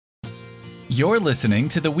You're listening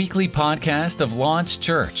to the weekly podcast of Launch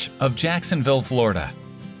Church of Jacksonville, Florida.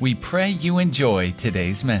 We pray you enjoy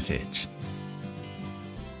today's message.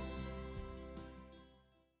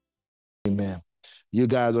 Amen. You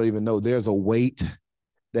guys don't even know there's a weight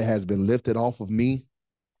that has been lifted off of me.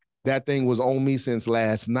 That thing was on me since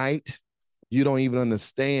last night. You don't even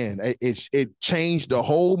understand. It changed the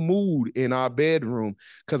whole mood in our bedroom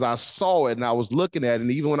because I saw it and I was looking at it.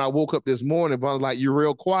 And even when I woke up this morning, I was like, you're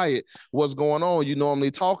real quiet. What's going on? You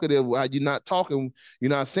normally talkative. You're not talking. You're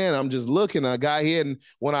not saying. I'm just looking. I got here, and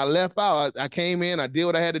when I left out, I came in. I did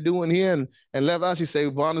what I had to do in here and left out. She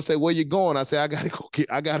said, Vonda said, where you going? I said, I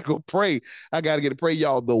gotta go pray. I gotta get to pray,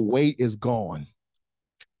 y'all. The weight is gone.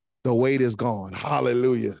 The weight is gone.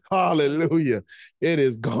 Hallelujah. Hallelujah. It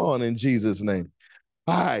is gone in Jesus' name.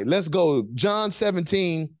 All right, let's go. John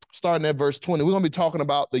 17, starting at verse 20. We're going to be talking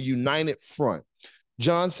about the united front.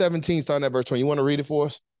 John 17, starting at verse 20. You want to read it for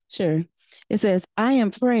us? Sure. It says, I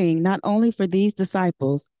am praying not only for these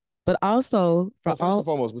disciples, but also for First and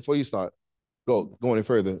foremost, before you start, go any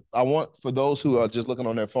further. I want, for those who are just looking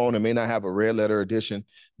on their phone and may not have a red letter edition,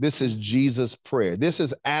 this is Jesus' prayer. This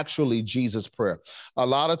is actually Jesus' prayer. A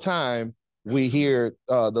lot of time we hear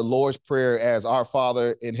the Lord's Prayer as our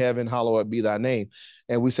Father in heaven, hallowed be thy name.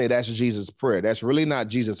 And we say that's Jesus' prayer. That's really not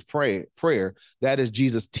Jesus' prayer. That is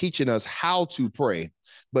Jesus teaching us how to pray.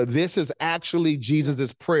 But this is actually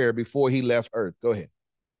Jesus' prayer before he left earth. Go ahead.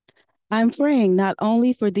 I'm praying not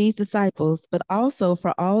only for these disciples, but also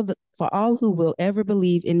for all who will ever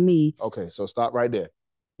believe in me. Okay, so stop right there.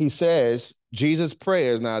 He says Jesus'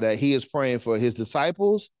 prayers now that he is praying for his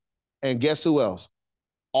disciples, and guess who else?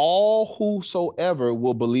 All whosoever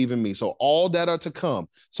will believe in me. So all that are to come.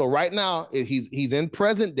 So right now, he's in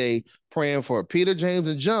present day praying for Peter, James,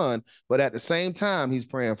 and John, but at the same time, he's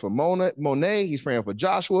praying for Monet, he's praying for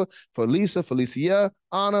Joshua, for Lisa, Felicia,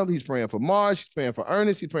 Anna, he's praying for Marge, he's praying for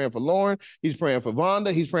Ernest, he's praying for Lauren, he's praying for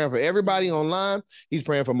Vonda, he's praying for everybody online, he's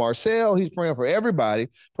praying for Marcel, he's praying for everybody.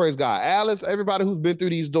 Praise God. Alice, everybody who's been through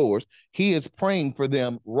these doors, he is praying for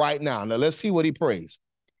them right now. Now let's see what he prays.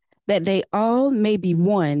 That they all may be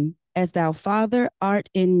one, as thou, Father, art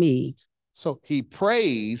in me. So he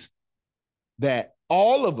prays that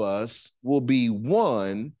all of us will be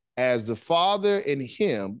one as the Father and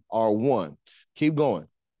him are one. Keep going.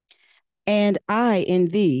 And I in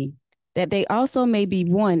thee, that they also may be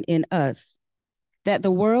one in us, that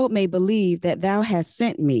the world may believe that thou hast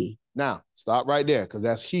sent me. Now, stop right there, because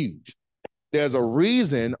that's huge. There's a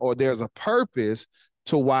reason or there's a purpose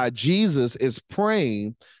to why Jesus is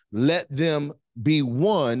praying, let them be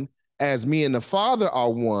one as me and the Father are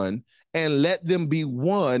one, and let them be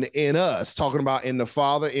one in us, talking about in the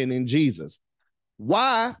Father and in Jesus.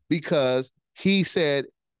 Why? Because he said,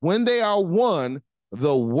 when they are one,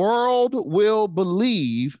 the world will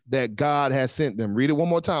believe that God has sent them. Read it one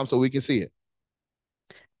more time so we can see it.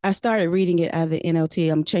 I started reading it out of the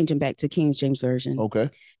NLT. I'm changing back to King James Version. Okay.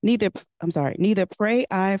 Neither pray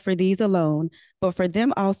I for these alone, but for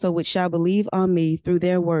them also which shall believe on me through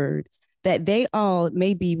their word, that they all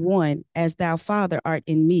may be one, as thou, Father, art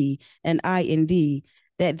in me, and I in thee,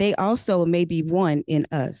 that they also may be one in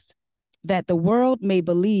us, that the world may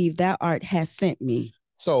believe thou hast sent me.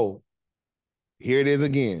 So here it is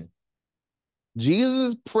again.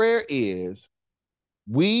 Jesus' prayer is,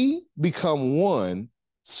 we become one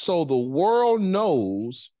so the world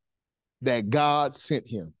knows that God sent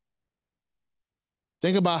him.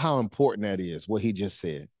 Think about how important that is, what he just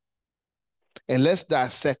said. And let's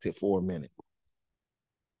dissect it for a minute.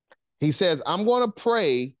 He says, I'm going to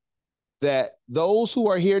pray that those who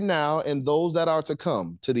are here now and those that are to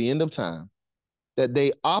come to the end of time, that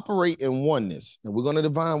they operate in oneness. And we're going to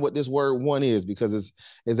define what this word one is, because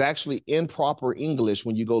it's actually improper English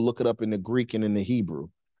when you go look it up in the Greek and in the Hebrew.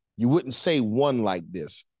 You wouldn't say one like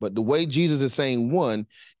this, but the way Jesus is saying one,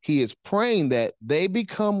 he is praying that they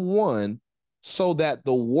become one so that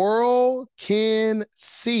the world can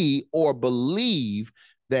see or believe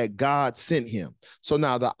that God sent him. So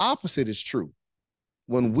now the opposite is true.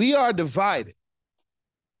 When we are divided,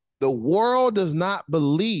 the world does not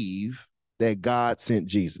believe that God sent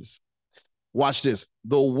Jesus. Watch this.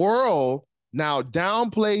 The world now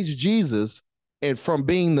downplays Jesus and from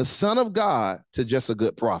being the Son of God to just a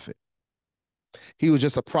good prophet. He was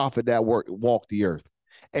just a prophet that walked the earth.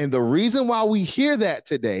 And the reason why we hear that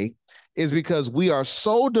today is because we are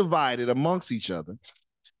so divided amongst each other.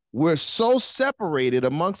 We're so separated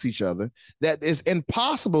amongst each other that it's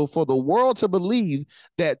impossible for the world to believe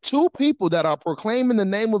that two people that are proclaiming the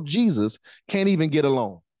name of Jesus can't even get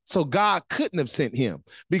along. So God couldn't have sent him,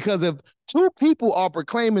 because if two people are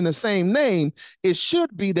proclaiming the same name, it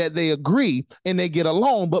should be that they agree and they get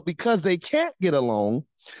along. But because they can't get along,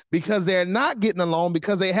 because they're not getting along,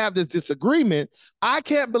 because they have this disagreement, I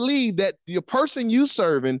can't believe that the person you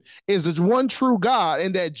serving is the one true God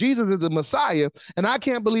and that Jesus is the Messiah. And I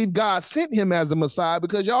can't believe God sent him as the Messiah,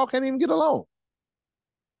 because y'all can't even get along.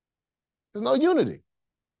 There's no unity.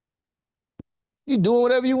 You're doing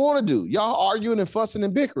whatever you want to do. Y'all arguing and fussing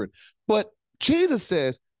and bickering. But Jesus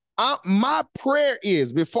says, my prayer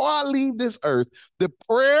is, before I leave this earth, the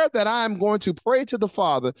prayer that I'm going to pray to the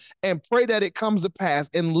Father and pray that it comes to pass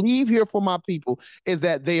and leave here for my people is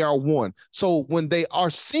that they are one. So when they are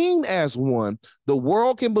seen as one, the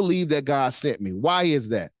world can believe that God sent me. Why is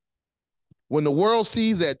that? When the world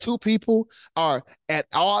sees that two people are at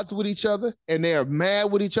odds with each other and they are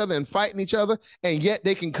mad with each other and fighting each other, and yet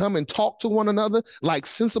they can come and talk to one another like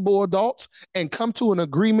sensible adults and come to an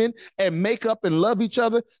agreement and make up and love each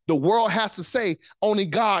other, the world has to say only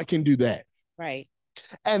God can do that. Right.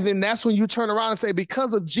 And then that's when you turn around and say,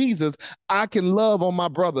 because of Jesus, I can love on my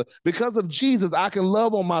brother. Because of Jesus, I can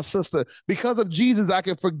love on my sister. Because of Jesus, I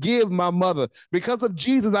can forgive my mother. Because of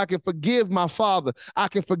Jesus, I can forgive my father. I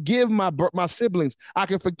can forgive my siblings. I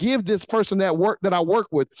can forgive this person that I work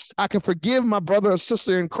with. I can forgive my brother or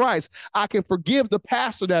sister in Christ. I can forgive the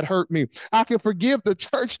pastor that hurt me. I can forgive the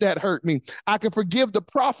church that hurt me. I can forgive the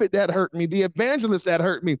prophet that hurt me, the evangelist that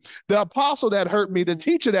hurt me, the apostle that hurt me, the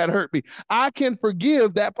teacher that hurt me. I can forgive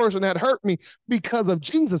that person that hurt me because of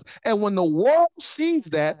Jesus. And when the world sees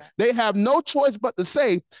that, they have no choice but to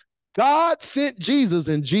say, God sent Jesus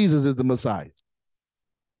and Jesus is the Messiah.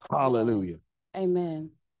 Hallelujah.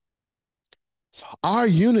 Amen. So our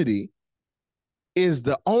unity is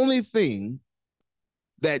the only thing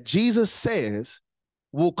that Jesus says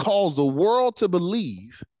will cause the world to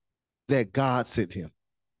believe that God sent him.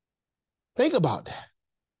 Think about that.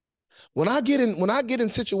 When I get in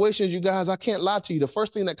situations, you guys, I can't lie to you, the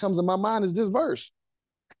first thing that comes in my mind is this verse.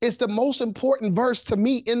 It's the most important verse to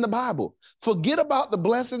me in the Bible. Forget about the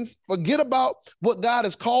blessings. Forget about what God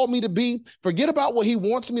has called me to be. Forget about what he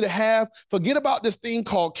wants me to have. Forget about this thing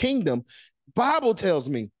called kingdom. Bible tells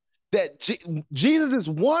me that Jesus'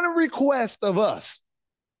 one request of us,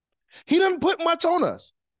 he doesn't put much on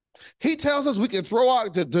us. He tells us we can throw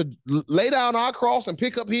out to lay down our cross and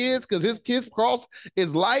pick up his, because his cross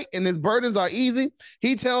is light and his burdens are easy.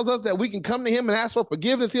 He tells us that we can come to him and ask for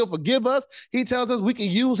forgiveness. He'll forgive us. He tells us we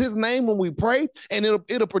can use his name when we pray, and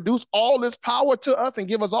it'll produce all this power to us and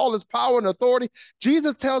give us all this power and authority.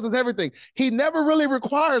 Jesus tells us everything. He never really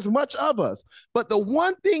requires much of us. But the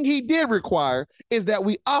one thing he did require is that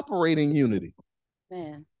we operate in unity.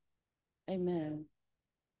 Man. Amen.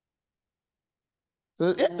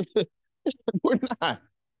 We're not.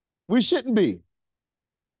 We shouldn't be.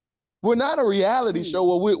 We're not a reality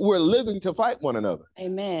show where we're living to fight one another.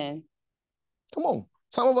 Amen. Come on.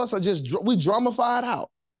 Some of us are we dramify it out.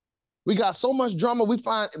 We got so much drama, we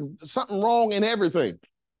find something wrong in everything.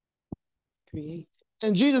 Create.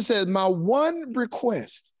 And Jesus said, my one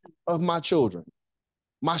request of my children,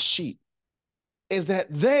 my sheep, is that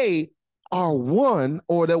they are one,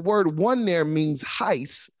 or the word one there means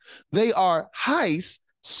heis. They are heis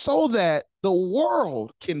so that the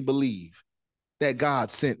world can believe that God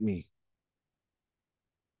sent me.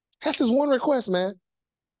 That's his one request, man.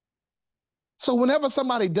 So whenever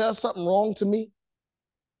somebody does something wrong to me,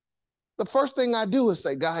 the first thing I do is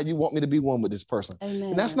say, God, you want me to be one with this person.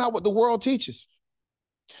 Amen. And that's not what the world teaches.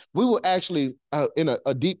 We were actually in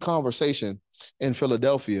a deep conversation in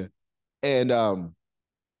Philadelphia, and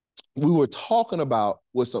we were talking about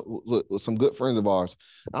with some good friends of ours.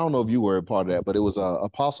 I don't know if you were a part of that, but it was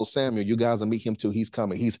Apostle Samuel. You guys will meet him too. He's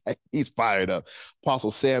coming. He's fired up.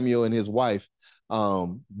 Apostle Samuel and his wife,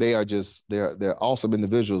 they're awesome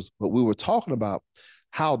individuals. But we were talking about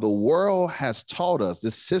how the world has taught us,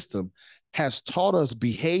 this system has taught us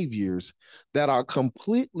behaviors that are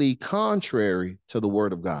completely contrary to the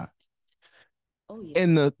word of God. Oh, yeah.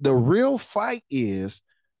 And the real fight is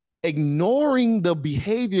ignoring the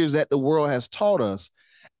behaviors that the world has taught us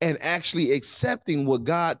and actually accepting what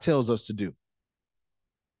God tells us to do.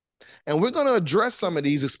 And we're going to address some of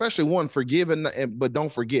these, especially one, forgive but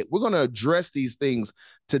don't forget. We're going to address these things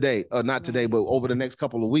today, not today, but over the next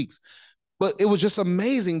couple of weeks. But it was just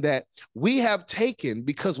amazing that we have taken,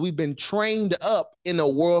 because we've been trained up in a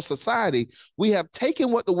world society, we have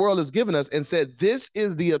taken what the world has given us and said, this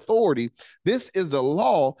is the authority, this is the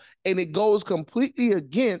law, and it goes completely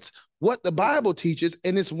against what the Bible teaches.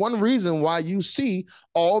 And it's one reason why you see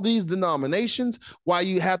all these denominations, why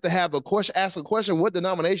you have to have a question, ask a question, what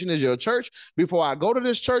denomination is your church before I go to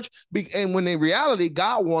this church? And when in reality,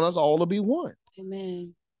 God wants us all to be one.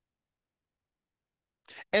 Amen.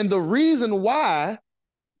 And the reason why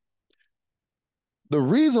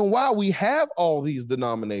we have all these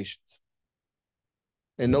denominations,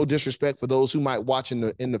 and no disrespect for those who might watch in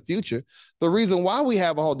the future, the reason why we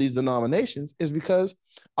have all these denominations is because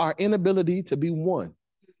our inability to be one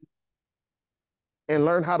and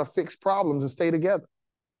learn how to fix problems and stay together.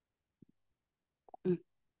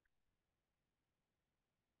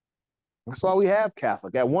 That's why we have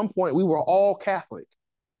Catholic. At one point, we were all Catholic.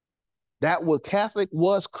 That was Catholic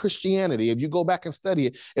was Christianity. If you go back and study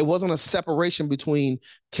it, it wasn't a separation between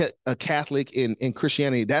a Catholic and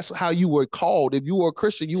Christianity. That's how you were called. If you were a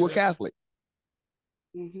Christian, you were Catholic.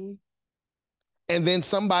 Mm-hmm. And then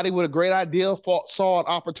somebody with a great idea saw an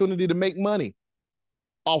opportunity to make money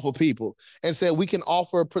off of people and said, we can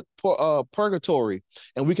offer purgatory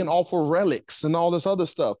and we can offer relics and all this other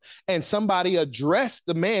stuff. And somebody addressed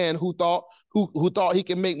the man who thought he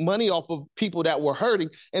can make money off of people that were hurting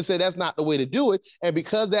and said, that's not the way to do it. And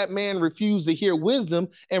because that man refused to hear wisdom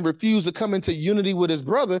and refused to come into unity with his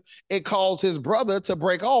brother, it caused his brother to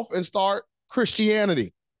break off and start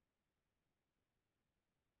Christianity.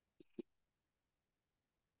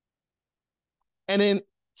 And then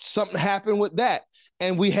something happened with that.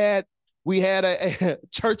 And we had a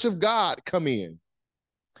Church of God come in.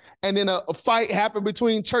 And then a fight happened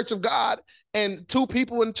between Church of God and two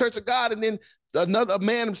people in Church of God. And then another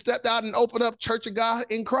man stepped out and opened up Church of God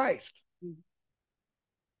in Christ.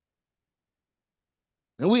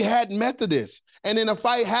 And we had Methodists. And then a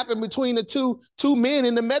fight happened between the two men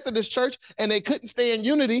in the Methodist church, and they couldn't stay in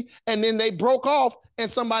unity. And then they broke off and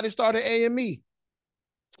somebody started AME.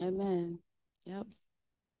 Amen. Yep.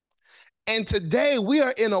 And today we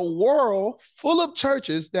are in a world full of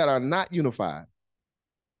churches that are not unified.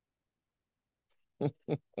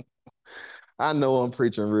 I know I'm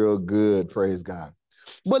preaching real good, praise God.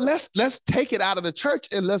 But let's take it out of the church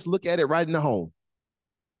and let's look at it right in the home.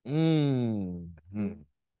 Mm-hmm.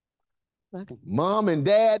 Okay. Mom and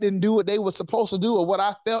dad didn't do what they were supposed to do or what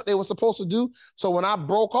I felt they were supposed to do. So when I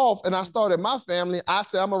broke off and I started my family, I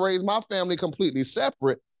said, I'm going to raise my family completely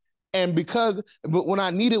separate. But when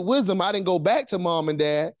I needed wisdom, I didn't go back to mom and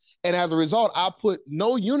dad. And as a result, I put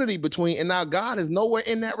no unity between, and now God is nowhere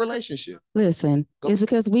in that relationship. Listen, it's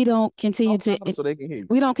because we don't continue so they can hear you.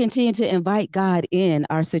 We don't continue to invite God in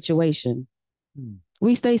our situation.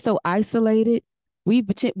 We stay so isolated. We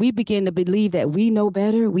begin to believe that we know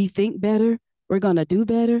better, we think better, we're going to do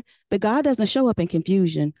better. But God doesn't show up in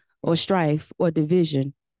confusion or strife or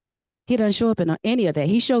division. He doesn't show up in any of that.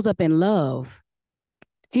 He shows up in love.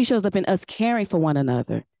 He shows up in us caring for one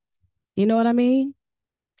another. You know what I mean?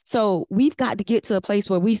 So we've got to get to a place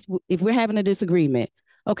where if we're having a disagreement,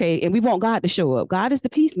 okay, and we want God to show up. God is the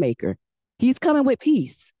peacemaker. He's coming with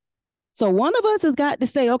peace. So one of us has got to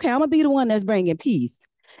say, okay, I'm going to be the one that's bringing peace.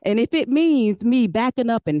 And if it means me backing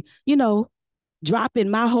up and, dropping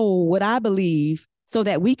my whole, what I believe so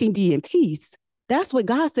that we can be in peace, that's what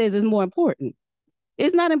God says is more important.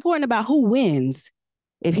 It's not important about who wins.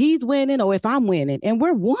 If he's winning or if I'm winning, and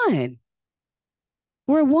we're one.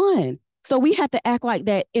 We're one. So we have to act like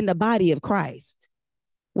that in the body of Christ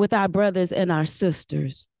with our brothers and our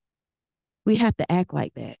sisters. We have to act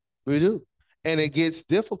like that. We do. And it gets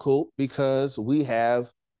difficult because we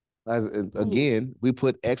have, again, we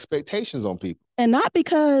put expectations on people. And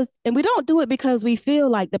we don't do it because we feel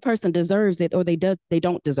like the person deserves it or they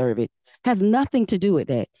don't deserve it. Has nothing to do with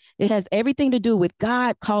that. It has everything to do with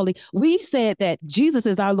God calling. We've said that Jesus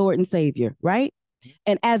is our Lord and Savior, right?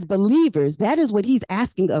 And as believers, that is what he's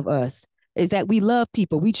asking of us, is that we love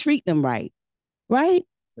people. We treat them right?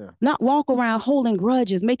 Yeah. Not walk around holding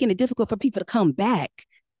grudges, making it difficult for people to come back.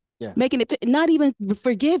 Yeah. Making it not even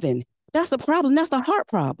forgiven. That's a problem. That's a heart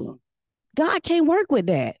problem. God can't work with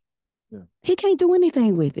that. Yeah. He can't do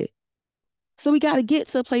anything with it. So we got to get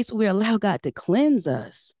to a place where we allow God to cleanse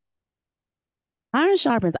us. Iron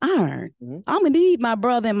sharpens iron. Mm-hmm. I'm going to need my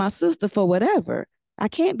brother and my sister for whatever. I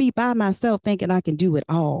can't be by myself thinking I can do it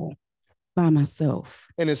all by myself.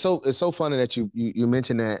 And it's so funny that you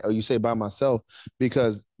mention that, or you say by myself,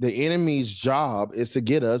 because the enemy's job is to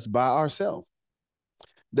get us by ourselves.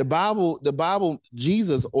 The Bible,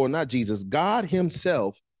 Jesus, or not Jesus, God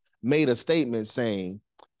himself made a statement saying,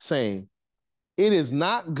 it is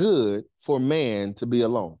not good for man to be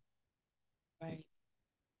alone. Right.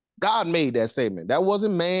 God made that statement. That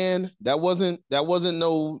wasn't man. That wasn't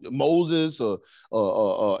no Moses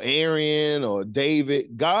or Aaron or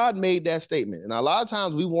David. God made that statement. And a lot of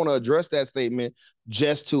times we want to address that statement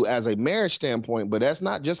just to as a marriage standpoint, but that's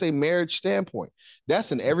not just a marriage standpoint.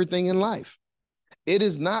 That's in everything in life. It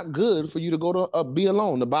is not good for you to go to be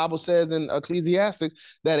alone. The Bible says in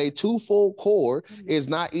Ecclesiastes that a twofold cord is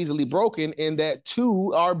not easily broken, and that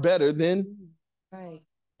two are better than. Right.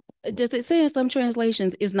 Does it say in some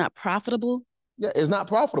translations it's not profitable? Yeah, it's not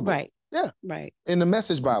profitable. Right. Yeah. Right. In the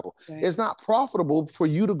Message Bible, right. It's not profitable for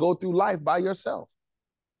you to go through life by yourself.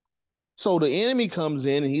 So the enemy comes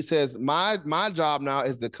in and he says, my job now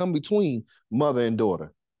is to come between mother and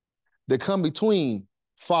daughter, to come between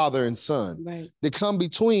father and son, right. To come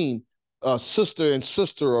between sister and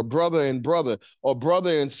sister, or brother and brother, or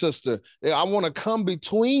brother and sister. I want to come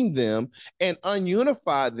between them and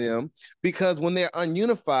unify them, because when they're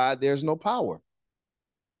ununified, there's no power.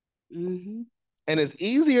 Mm-hmm. And it's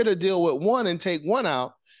easier to deal with one and take one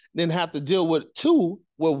out than have to deal with two,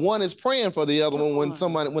 where one is praying for the other one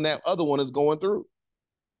when that other one is going through.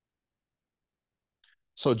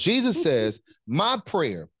 So Jesus says, my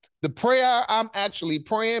prayer, the prayer I'm actually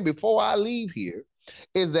praying before I leave here,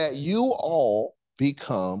 is that you all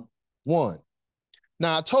become one.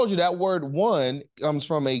 Now, I told you that word one comes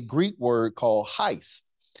from a Greek word called hais.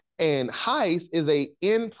 And hais is an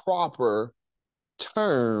improper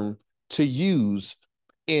term to use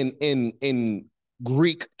in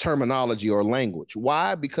Greek terminology or language.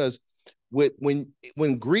 Why? Because when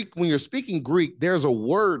you're speaking Greek, there's a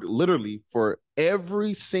word literally for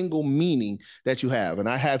every single meaning that you have. And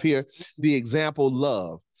I have here the example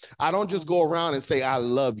love. I don't just go around and say, I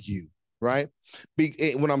love you, right?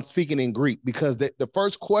 When I'm speaking in Greek, because the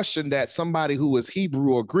first question that somebody who is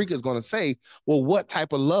Hebrew or Greek is going to say, well, what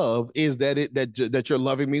type of love is that you're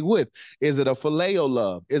loving me with? Is it a phileo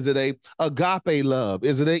love? Is it a agape love?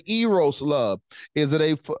 Is it a eros love? Is it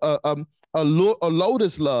a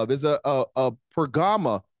lotus love? Is it a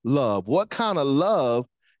pergama love? What kind of love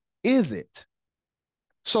is it?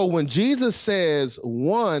 So when Jesus says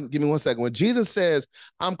one, give me 1 second. When Jesus says,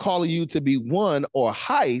 I'm calling you to be one, or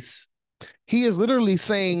hais, he is literally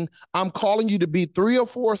saying, I'm calling you to be 3 or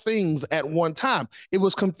 4 things at one time. It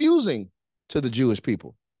was confusing to the Jewish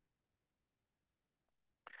people.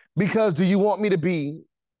 Because do you want me to be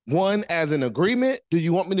one as an agreement? Do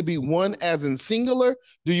you want me to be one as in singular?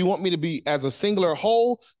 Do you want me to be as a singular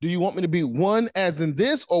whole? Do you want me to be one as in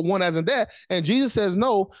this or one as in that? And Jesus says,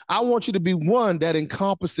 no, I want you to be one that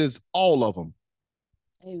encompasses all of them.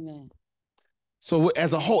 Amen. So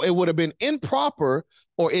as a whole, it would have been improper,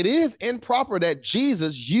 or it is improper, that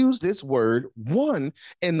Jesus used this word one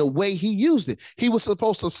in the way he used it. He was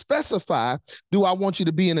supposed to specify, do I want you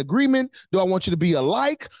to be in agreement? Do I want you to be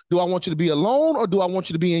alike? Do I want you to be alone? Or do I want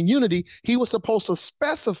you to be in unity? He was supposed to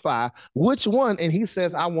specify which one. And he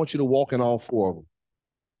says, I want you to walk in all 4 of them.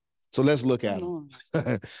 So let's look at them.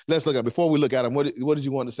 Let's look at them. Before we look at them, what did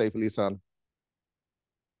you want to say, Feliciano?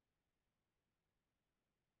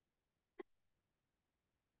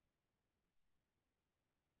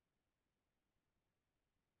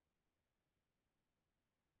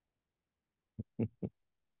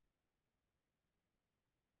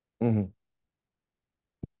 Mm-hmm.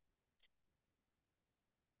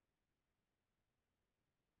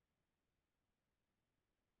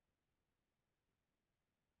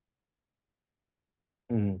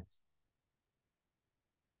 Mm-hmm.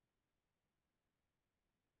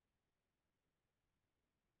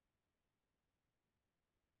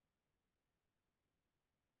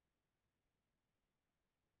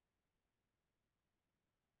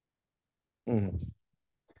 Mm-hmm.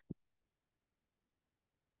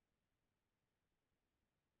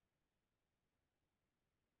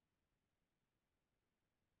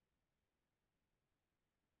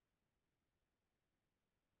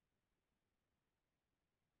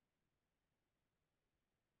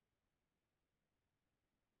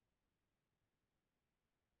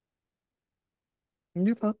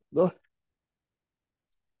 You're fine. Go ahead.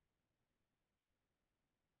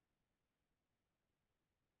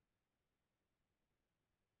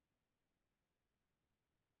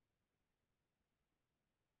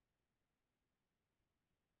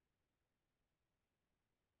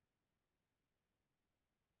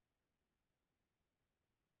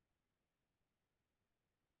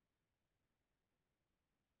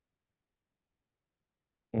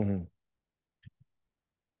 Mm-hmm.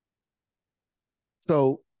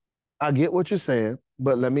 So I get what you're saying,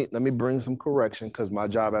 but let me bring some correction, because my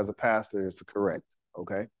job as a pastor is to correct.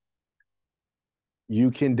 Okay.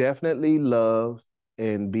 You can definitely love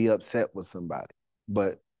and be upset with somebody,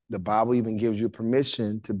 but The Bible even gives you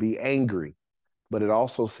permission to be angry, but it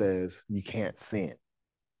also says you can't sin.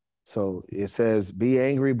 So it says, be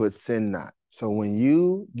angry, but sin not. So when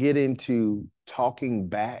you get into talking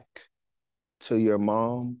back to your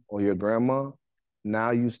mom or your grandma,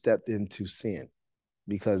 now you stepped into sin,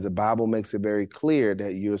 because the Bible makes it very clear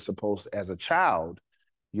that you're supposed, as a child,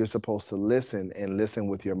 you're supposed to listen, and listen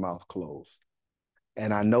with your mouth closed.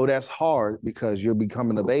 And I know that's hard because you're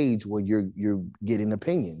becoming of age where you're getting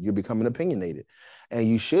opinion. You're becoming opinionated. And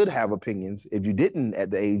you should have opinions. If you didn't at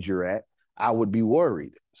the age you're at, I would be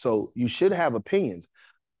worried. So you should have opinions.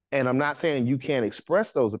 And I'm not saying you can't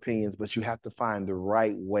express those opinions, but you have to find the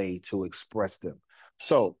right way to express them.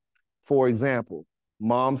 So, for example,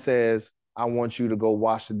 mom says, I want you to go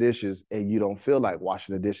wash the dishes, and you don't feel like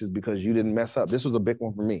washing the dishes because you didn't mess up. This was a big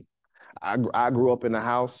one for me. I grew up in a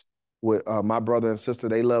house with my brother and sister.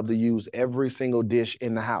 They love to use every single dish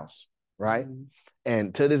in the house, right? Mm-hmm.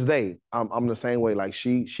 And to this day, I'm the same way. Like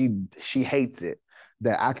she hates it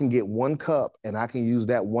that I can get one cup and I can use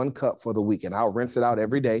that one cup for the week, and I'll rinse it out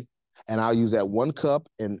every day, and I'll use that one cup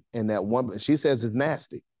and that one. She says it's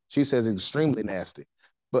nasty. She says it's extremely nasty,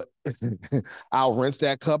 but I'll rinse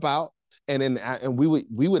that cup out, and then we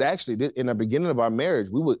would actually, in the beginning of our marriage,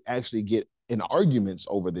 we would actually get in arguments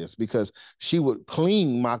over this because she would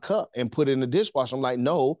clean my cup and put it in the dishwasher. I'm like,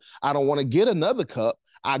 no, I don't want to get another cup.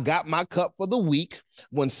 I got my cup for the week.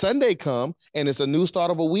 When Sunday come and it's a new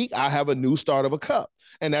start of a week, I have a new start of a cup.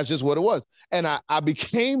 And that's just what it was. And I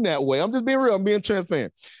became that way. I'm just being real. I'm being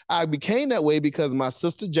transparent. I became that way because my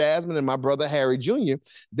sister Jasmine and my brother Harry Jr.,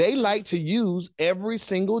 they like to use every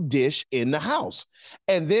single dish in the house.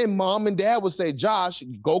 And then mom and dad would say, Josh,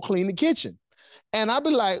 go clean the kitchen. And I'd be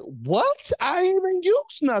like, what? I ain't even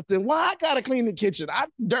use nothing. Why I gotta clean the kitchen? I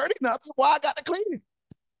dirty nothing. Why I gotta clean it?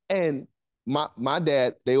 And my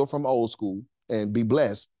dad, they were from old school, and be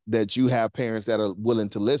blessed that you have parents that are willing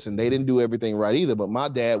to listen. They didn't do everything right either, but my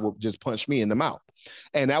dad would just punch me in the mouth.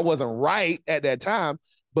 And that wasn't right at that time,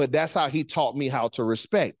 but that's how he taught me how to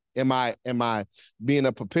respect. Am I being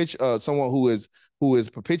a someone who is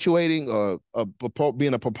perpetuating or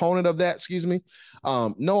being a proponent of that? Excuse me.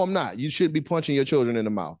 No, I'm not. You shouldn't be punching your children in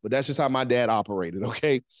the mouth, but that's just how my dad operated.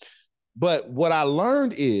 Okay. But what I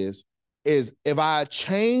learned is if I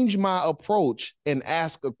change my approach and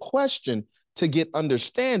ask a question to get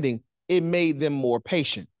understanding, it made them more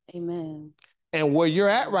patient. Amen. And where you're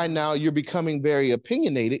at right now, you're becoming very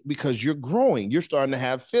opinionated because you're growing. You're starting to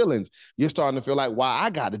have feelings. You're starting to feel like, why I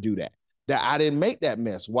got to do that? That I didn't make that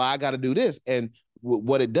mess. Why I got to do this? And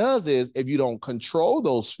what it does is, if you don't control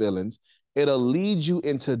those feelings, it'll lead you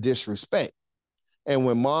into disrespect. And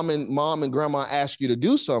when mom and grandma ask you to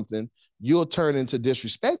do something, you'll turn into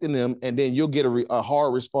disrespecting them, and then you'll get a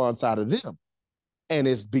hard response out of them. And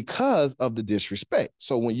it's because of the disrespect.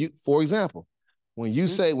 So when you, for example, when you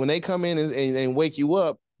say, when they come in and wake you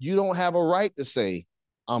up, you don't have a right to say,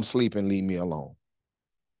 I'm sleeping, leave me alone.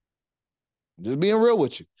 Just being real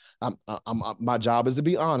with you. My job is to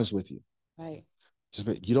be honest with you. Right.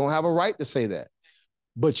 You don't have a right to say that.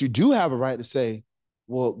 But you do have a right to say,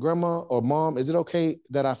 well, grandma or mom, is it okay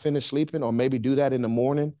that I finish sleeping, or maybe do that in the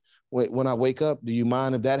morning when I wake up? Do you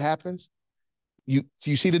mind if that happens? Do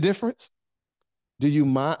you see the difference? Do you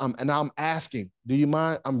mind? And I'm asking, do you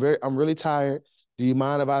mind? I'm really tired. Do you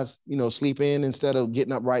mind if I, sleep in instead of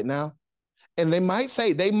getting up right now? And they might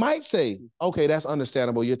say, okay, that's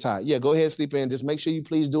understandable. You're tired. Yeah, go ahead, sleep in. Just make sure you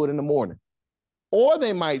please do it in the morning. Or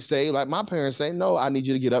they might say, like my parents say, no, I need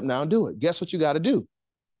you to get up now and do it. Guess what you got to do?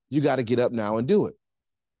 You got to get up now and do it.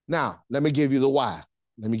 Now, let me give you the why.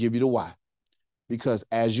 Because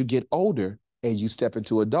as you get older and you step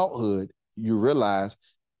into adulthood, you realize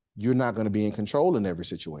you're not going to be in control in every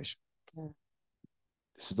situation. Okay.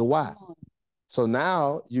 This is the why. So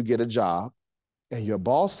now you get a job and your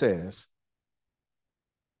boss says,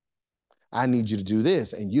 I need you to do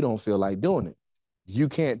this, and you don't feel like doing it. You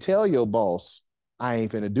can't tell your boss, I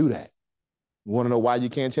ain't finna do that. You want to know why you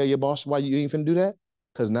can't tell your boss why you ain't finna do that?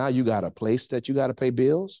 Because now you got a place that you got to pay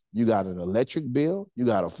bills. You got an electric bill. You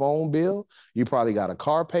got a phone bill. You probably got a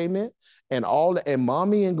car payment, and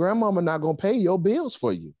mommy and grandmama are not going to pay your bills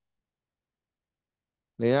for you.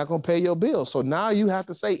 They're not going to pay your bills. So now you have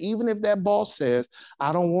to say, even if that boss says,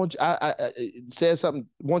 I don't want you, says something,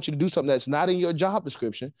 want you to do something that's not in your job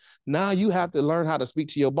description. Now you have to learn how to speak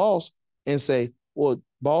to your boss and say, well,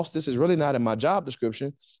 boss, this is really not in my job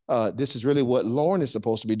description. This is really what Lauren is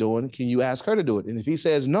supposed to be doing. Can you ask her to do it? And if he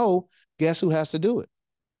says no, guess who has to do it?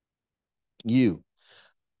 You.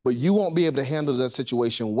 But you won't be able to handle that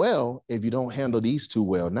situation well if you don't handle these two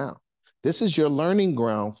well now. This is your learning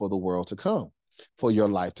ground for the world to come. for your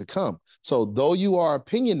life to come. So though you are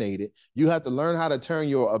opinionated, you have to learn how to turn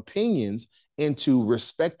your opinions into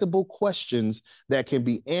respectable questions that can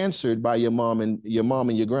be answered by your mom and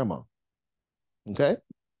your grandma. Okay?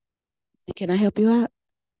 Can I help you out?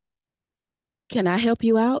 Can I help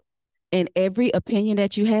you out? And every opinion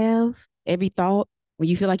that you have, every thought, when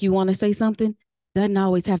you feel like you want to say something, doesn't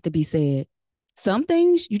always have to be said. Some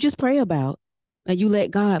things you just pray about and you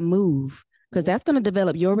let God move, because that's going to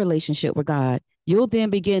develop your relationship with God. You'll then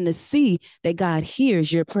begin to see that God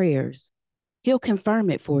hears your prayers. He'll confirm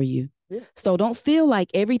it for you. Yeah. So don't feel like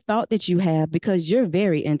every thought that you have, because you're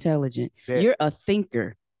very intelligent. You're a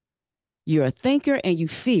thinker. You're a thinker and you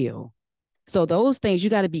feel. So those things you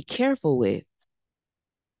got to be careful with.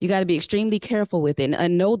 You got to be extremely careful with it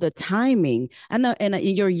and know the timing. I know, and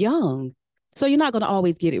you're young, so you're not going to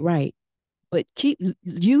always get it right. But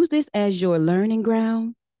use this as your learning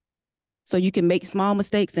ground, so you can make small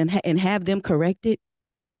mistakes and have them corrected.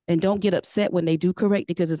 And don't get upset when they do correct,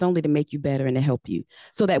 because it's only to make you better and to help you,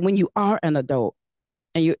 so that when you are an adult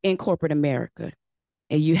and you're in corporate America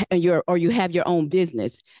and you have your own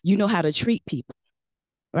business, you know how to treat people,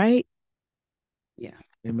 right? Yeah.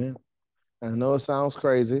 Amen. I know it sounds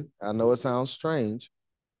crazy. I know it sounds strange,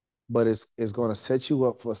 but it's going to set you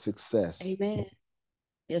up for success. Amen.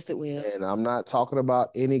 Yes, it will. And I'm not talking about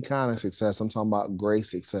any kind of success. I'm talking about great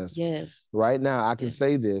success. Yes. Right now, I can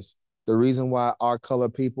say this. The reason why our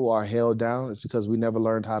colored people are held down is because we never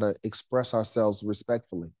learned how to express ourselves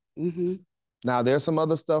respectfully. Mm-hmm. Now, there's some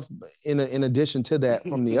other stuff in addition to that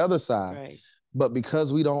from the other side. Right. But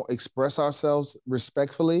because we don't express ourselves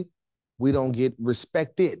respectfully, we don't get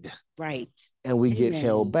respected. Right. And we get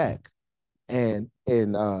held back. And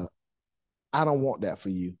I don't want that for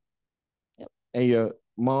you. Yep. And your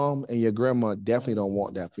mom and your grandma definitely don't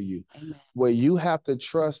want that for you. Amen. What you have to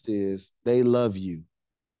trust is they love you.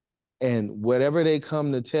 And whatever they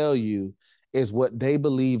come to tell you is what they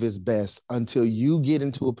believe is best, until you get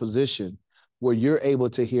into a position where you're able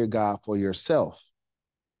to hear God for yourself.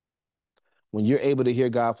 When you're able to hear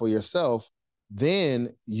God for yourself,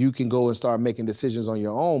 then you can go and start making decisions on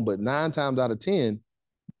your own. But 9 times out of 10,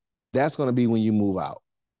 that's going to be when you move out.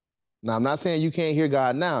 Now, I'm not saying you can't hear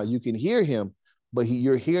God now. You can hear him, but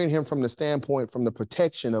you're hearing him from the standpoint, from the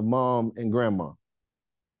protection of mom and grandma.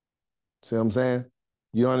 See what I'm saying?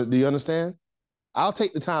 Do you understand? I'll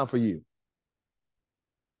take the time for you.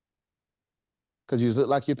 Because you look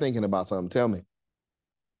like you're thinking about something. Tell me.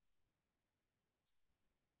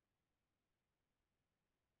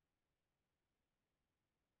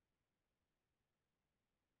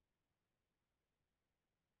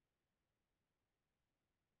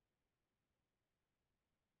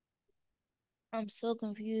 I'm so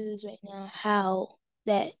confused right now how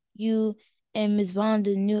that you and Ms.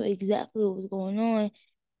 Vonda knew exactly what was going on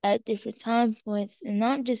at different time points, and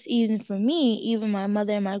not just even for me, even my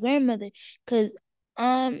mother and my grandmother, because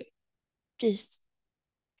I'm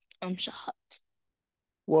shocked.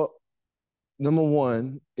 Well, number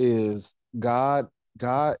one is God.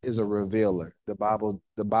 God is a revealer. The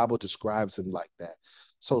Bible describes him like that.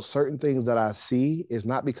 So certain things that I see is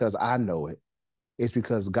not because I know it. It's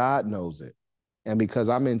because God knows it. And because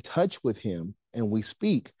I'm in touch with him and we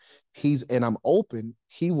speak, and I'm open,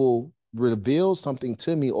 he will reveal something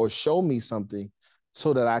to me or show me something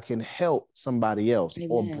so that I can help somebody else. Amen.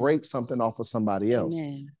 Or break something off of somebody else.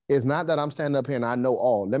 Amen. It's not that I'm standing up here and I know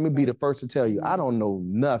all. Let me be the first to tell you, I don't know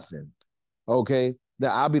nothing. Okay?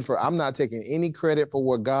 That I'm not taking any credit for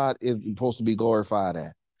what God is supposed to be glorified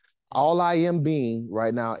at. All I am being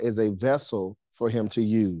right now is a vessel for him to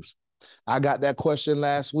use. I got that question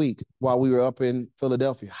last week while we were up in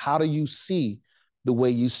Philadelphia. How do you see the way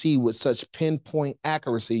you see with such pinpoint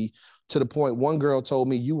accuracy, to the point one girl told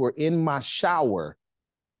me, you were in my shower.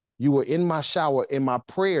 You were in my shower in my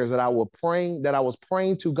prayers that I was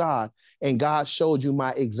praying to God, and God showed you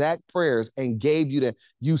my exact prayers and gave you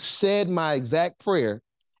you said my exact prayer,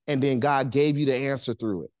 and then God gave you the answer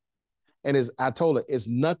through it. And I told her, it's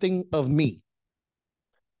nothing of me.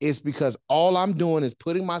 It's because all I'm doing is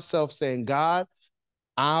putting myself, saying, God,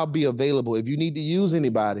 I'll be available. If you need to use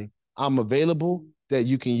anybody, I'm available that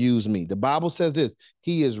you can use me. The Bible says this,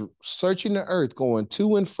 he is searching the earth, going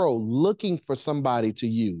to and fro, looking for somebody to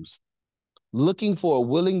use, looking for a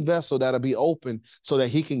willing vessel that'll be open so that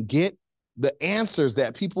he can get the answers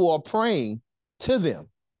that people are praying to them.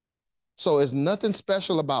 So it's nothing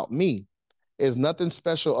special about me. It's nothing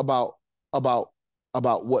special about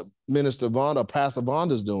what Minister Vonda or Pastor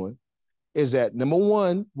Vonda is doing. Is that number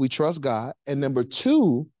one, we trust God. And number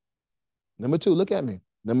two, look at me.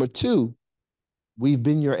 Number two, we've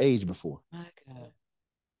been your age before. My God.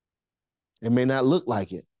 It may not look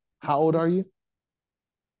like it. How old are you?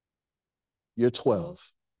 You're 12.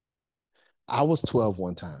 I was 12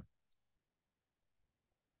 one time.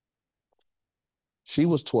 She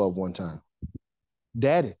was 12 one time.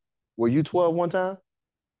 Daddy, were you 12 one time?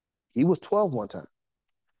 He was 12 one time.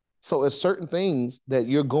 So it's certain things that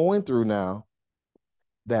you're going through now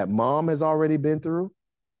that mom has already been through,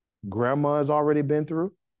 grandma has already been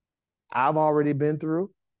through, I've already been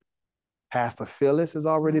through, Pastor Phyllis has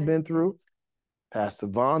already been through, Pastor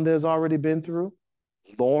Vonda has already been through,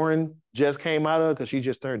 Lauren just came out of it because she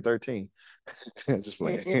just turned 13. Just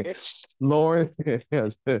playing. Lauren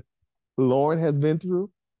has been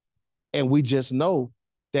through, and we just know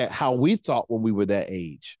that how we thought when we were that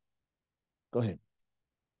age. Go ahead.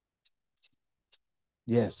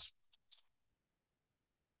 Yes.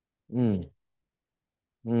 Yeah.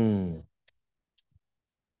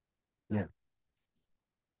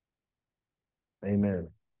 Amen.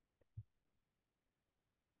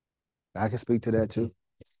 I can speak to that too.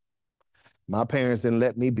 My parents didn't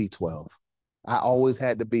let me be 12. I always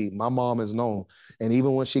had to be. My mom is known. And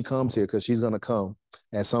even when she comes here, because she's going to come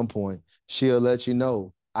at some point, she'll let you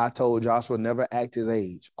know, I told Joshua never act his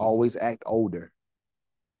age, always act older.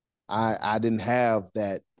 I didn't have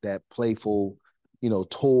that playful,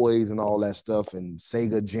 toys and all that stuff and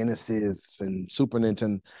Sega Genesis and Super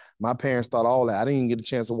Nintendo. My parents thought all that. I didn't even get a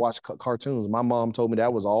chance to watch cartoons. My mom told me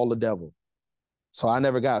that was all the devil. So I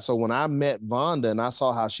never got. So when I met Vonda and I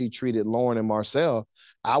saw how she treated Lauren and Marcel,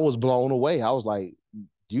 I was blown away. I was like,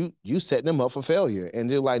 you setting them up for failure. And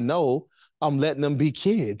they're like, no, I'm letting them be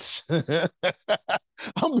kids.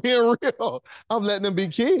 I'm being real. I'm letting them be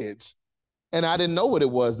kids. And I didn't know what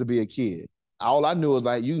it was to be a kid. All I knew was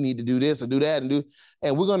like, you need to do this or do that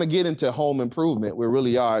and we're going to get into home improvement. We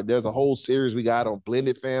really are. There's a whole series we got on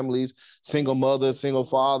blended families, single mothers, single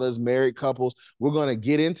fathers, married couples. We're going to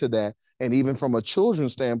get into that. And even from a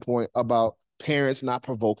children's standpoint about parents not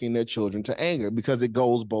provoking their children to anger, because it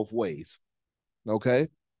goes both ways. Okay.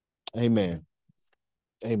 Amen.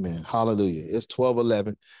 Amen. Hallelujah. It's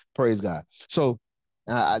 12:11. Praise God. So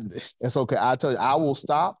it's okay. I tell you, I will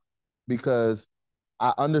stop because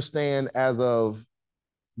I understand as of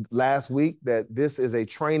last week that this is a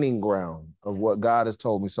training ground of what God has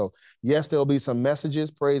told me. So yes, there'll be some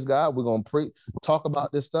messages. Praise God. We're going to talk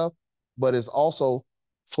about this stuff, but it's also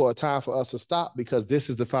for a time for us to stop because this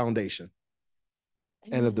is the foundation.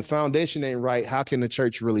 Amen. And if the foundation ain't right, how can the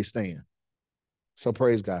church really stand? So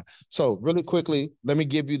praise God. So really quickly, let me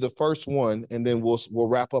give you the first one and then we'll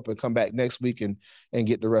wrap up and come back next week and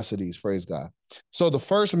get the rest of these. Praise God. So the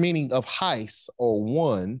first meaning of heis or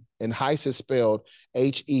one, and heis is spelled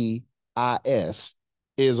H-E-I-S,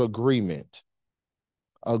 is agreement.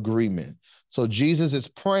 Agreement. So Jesus is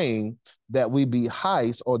praying that we be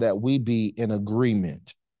heis or that we be in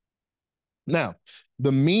agreement. Now,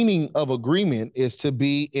 the meaning of agreement is to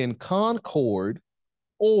be in concord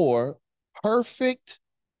or perfect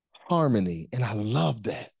harmony. And I love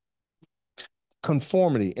that.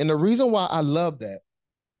 Conformity. And the reason why I love that,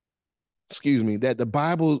 that the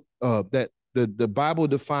Bible, that the Bible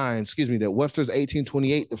defines, that Webster's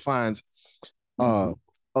 1828 defines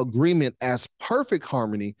agreement as perfect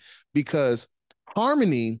harmony, because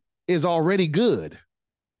harmony is already good.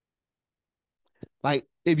 Like,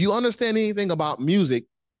 if you understand anything about music,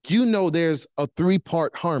 you know there's a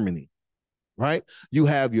 3-part harmony. Right? You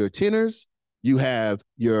have your tenors, you have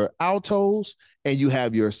your altos, and you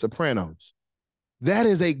have your sopranos. That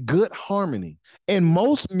is a good harmony. And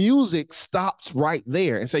most music stops right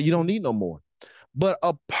there and say, you don't need no more. But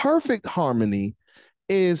a perfect harmony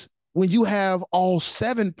is when you have all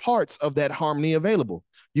 7 parts of that harmony available.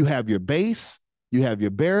 You have your bass, you have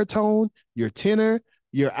your baritone, your tenor,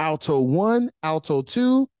 your alto 1, alto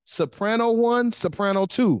 2, soprano 1, soprano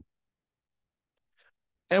 2.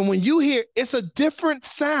 And when you hear, it's a different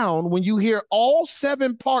sound when you hear all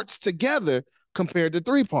 7 parts together compared to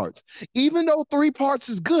 3 parts. Even though 3 parts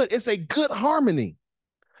is good, it's a good harmony.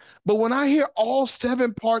 But when I hear all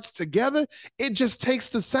 7 parts together, it just takes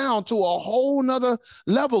the sound to a whole nother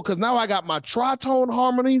level, because now I got my tritone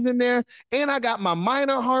harmonies in there, and I got my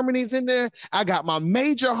minor harmonies in there, I got my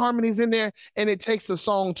major harmonies in there, and it takes the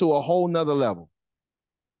song to a whole nother level.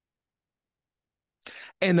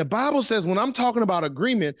 And the Bible says, when I'm talking about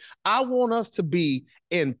agreement, I want us to be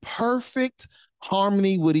in perfect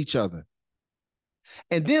harmony with each other.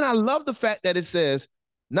 And then I love the fact that it says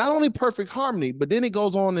not only perfect harmony, but then it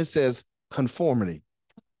goes on and says conformity.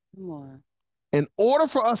 Come on. In order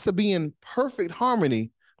for us to be in perfect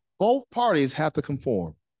harmony, both parties have to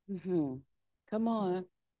conform. Mm-hmm. Come on.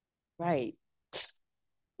 Right.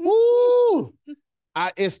 Woo!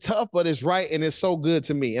 It's tough, but it's right, and it's so good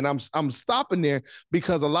to me. And I'm stopping there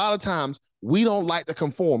because a lot of times We don't like to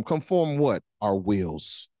conform. Conform what? Our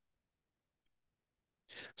wills.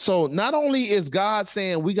 So not only is God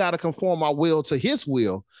saying we got to conform our will to his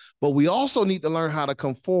will, but we also need to learn how to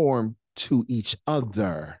conform to each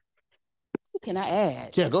other. Can I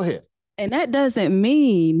add? Yeah, go ahead. And that doesn't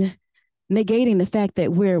mean negating the fact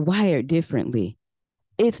that we're wired differently.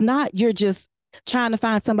 It's not you're just trying to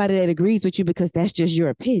find somebody that agrees with you because that's just your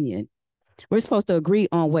opinion. We're supposed to agree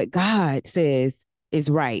on what God says is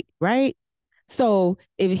right, right? So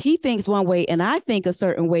if he thinks one way and I think a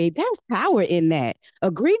certain way, there's power in that.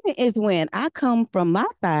 Agreement is when I come from my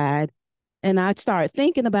side and I start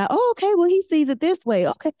thinking about, oh, okay, well, he sees it this way.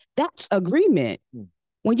 Okay, that's agreement.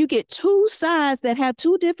 When you get two sides that have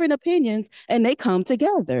two different opinions and they come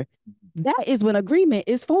together, that is when agreement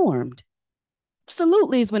is formed.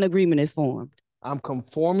 Absolutely is when agreement is formed. I'm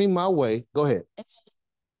conforming my way. Go ahead.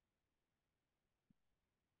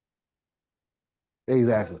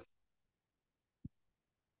 Exactly.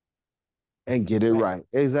 And get it right.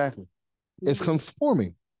 Exactly. It's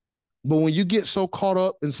conforming. But when you get so caught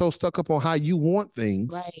up and so stuck up on how you want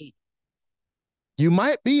things, right, you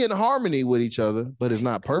might be in harmony with each other, but it's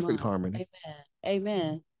not perfect harmony.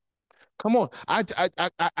 Amen. Come on.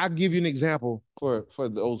 I'll give you an example for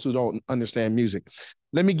those who don't understand music.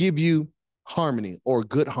 Let me give you harmony or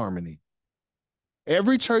good harmony.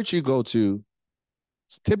 Every church you go to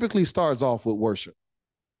typically starts off with worship.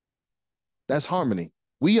 That's harmony.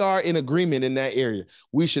 We are in agreement in that area.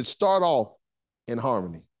 We should start off in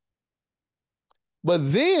harmony.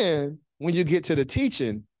 But then when you get to the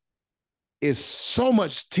teaching, it's so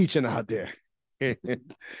much teaching out there.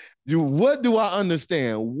 What do I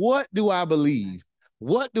understand? What do I believe?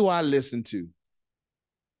 What do I listen to?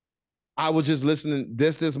 I was just listening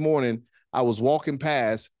this morning. I was walking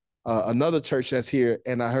past another church that's here,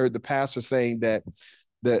 and I heard the pastor saying that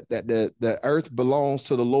the earth belongs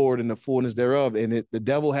to the Lord and the fullness thereof, and the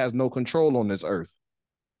devil has no control on this earth.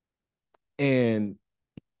 And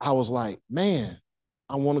I was like, man,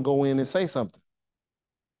 I want to go in and say something.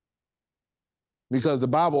 Because the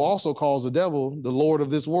Bible also calls the devil the Lord of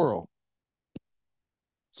this world.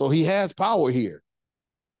 So he has power here.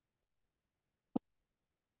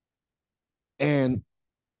 And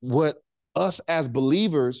what us as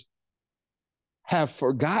believers have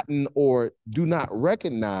forgotten or do not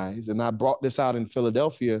recognize, and I brought this out in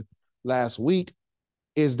Philadelphia last week,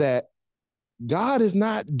 is that God is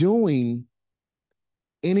not doing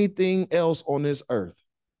anything else on this earth.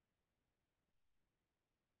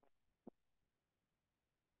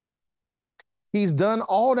 He's done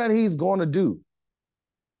all that he's going to do.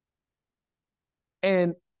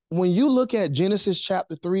 And when you look at Genesis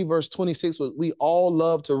chapter 3, verse 26, what we all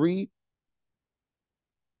love to read,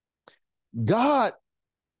 God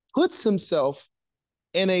puts himself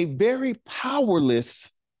in a very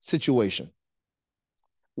powerless situation.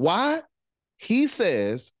 Why? He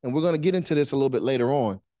says, and we're going to get into this a little bit later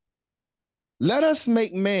on, let us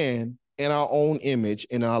make man in our own image,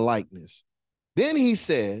 in our likeness. Then he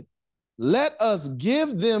said, let us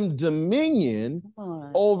give them dominion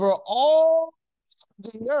over all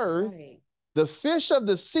the earth, the fish of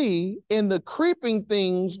the sea, and the creeping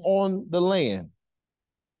things on the land.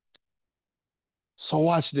 So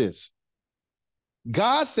watch this.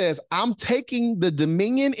 God says, I'm taking the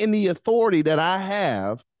dominion and the authority that I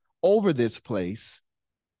have over this place,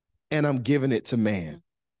 and I'm giving it to man.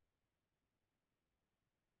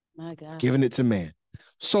 My God. Giving it to man.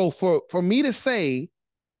 So for me to say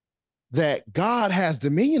that God has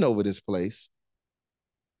dominion over this place,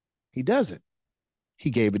 he doesn't.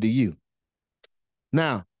 He gave it to you.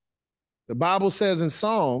 Now, the Bible says in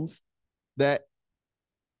Psalms that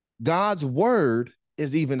God's word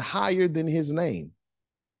is even higher than his name.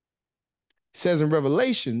 It says in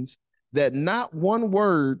Revelations that not one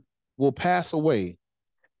word will pass away.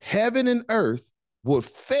 Heaven and earth will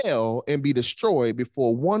fail and be destroyed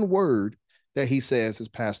before one word that he says has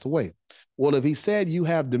passed away. Well, if he said you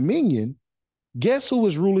have dominion, guess who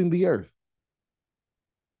is ruling the earth?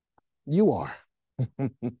 You are.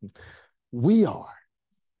 We are.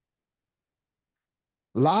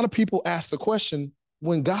 A lot of people ask the question,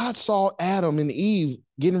 when God saw Adam and Eve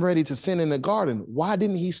getting ready to sin in the garden, why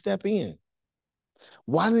didn't he step in?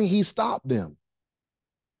 Why didn't he stop them?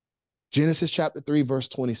 Genesis chapter 3, verse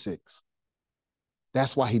 26.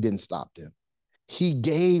 That's why he didn't stop them. He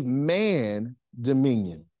gave man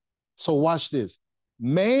dominion. So watch this.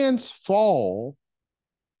 Man's fall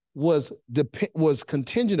was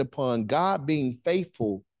contingent upon God being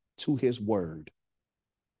faithful to his word.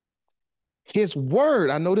 His word,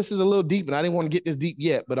 I know this is a little deep and I didn't want to get this deep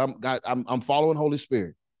yet, but I'm following Holy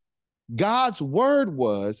Spirit. God's word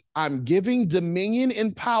was, I'm giving dominion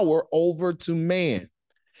and power over to man.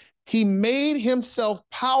 He made himself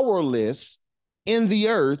powerless in the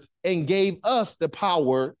earth and gave us the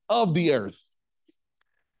power of the earth.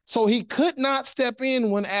 So he could not step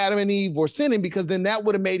in when Adam and Eve were sinning, because then that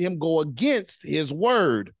would have made him go against his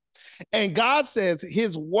word. And God says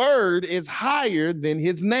his word is higher than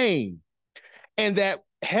his name, and that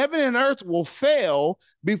heaven and earth will fail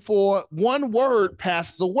before one word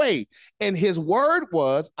passes away. And his word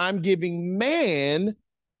was, I'm giving man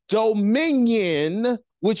dominion,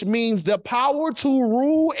 which means the power to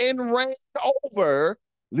rule and reign over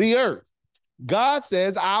the earth. God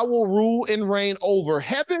says, I will rule and reign over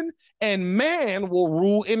heaven, and man will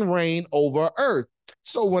rule and reign over earth.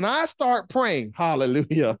 So when I start praying,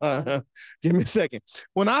 hallelujah, give me a second.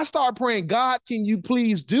 When I start praying, God, can you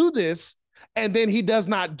please do this? And then he does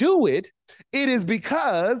not do it, it is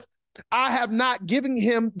because I have not given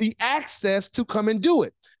him the access to come and do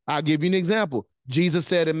it. I'll give you an example. Jesus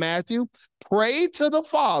said in Matthew, pray to the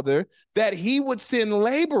Father that he would send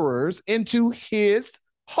laborers into his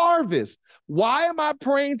harvest. Why am I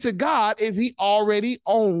praying to God if he already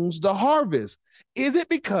owns the harvest? Is it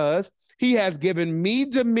because he has given me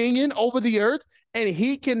dominion over the earth and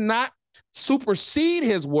he cannot supersede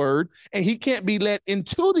his word, and he can't be let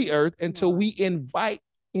into the earth until we invite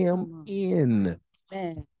him in?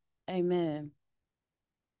 Amen. Amen.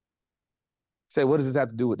 Say, what does this have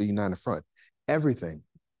to do with the United Front? Everything.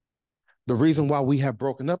 The reason why we have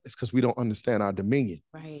broken up is because we don't understand our dominion.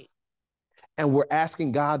 Right. And we're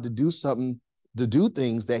asking God to do something, to do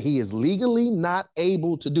things that he is legally not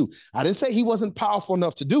able to do. I didn't say he wasn't powerful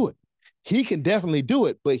enough to do it. He can definitely do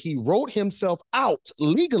it, but he wrote himself out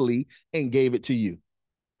legally and gave it to you.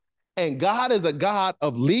 And God is a God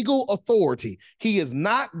of legal authority. He is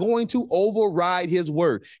not going to override his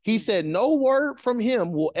word. He said no word from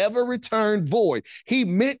him will ever return void. He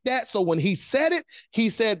meant that. So when he said it, he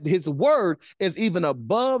said his word is even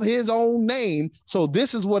above his own name. So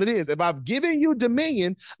this is what it is. If I've given you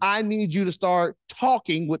dominion, I need you to start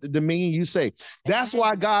talking with the dominion you say. That's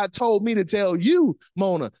why God told me to tell you,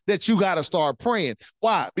 Mona, that you got to start praying.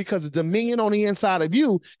 Why? Because the dominion on the inside of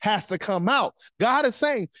you has to come out. God is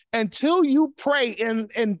saying, until you pray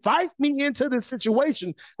and invite me into this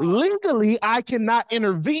situation, legally, I cannot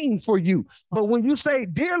intervene for you. But when you say,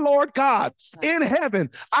 dear Lord God in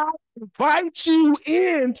heaven, I invite you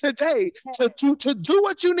in today to do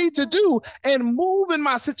what you need to do and move in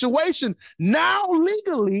my situation. Now,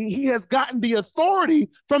 legally, he has gotten the authority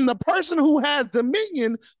from the person who has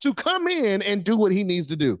dominion to come in and do what he needs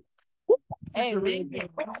to do. Amen.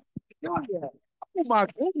 Oh, my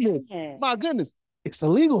goodness. My goodness. It's a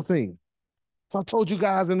legal thing. I told you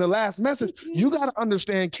guys in the last message, you got to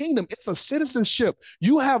understand kingdom. It's a citizenship.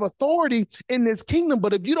 You have authority in this kingdom,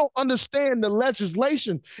 but if you don't understand the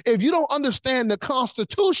legislation, if you don't understand the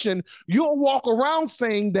Constitution, you'll walk around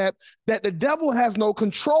saying that the devil has no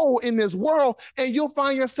control in this world, and you'll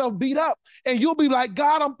find yourself beat up. And you'll be like,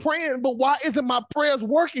 God, I'm praying, but why isn't my prayers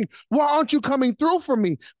working? Why aren't you coming through for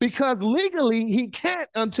me? Because legally, he can't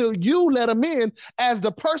until you let him in as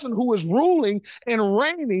the person who is ruling and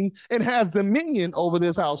reigning and has dominion over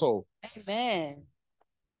this household. Amen.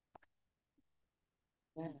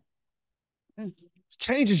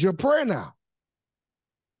 Changes your prayer now.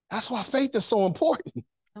 That's why faith is so important.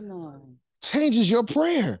 Come on. Changes your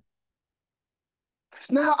prayer.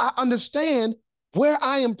 Because now I understand where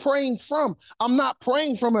I am praying from. I'm not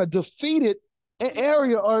praying from a defeated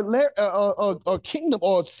area or kingdom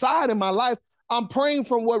or side in my life. I'm praying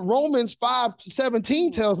from what Romans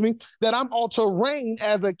 5:17 tells me, that I'm ought to reign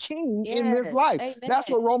as a king in this life. Amen. That's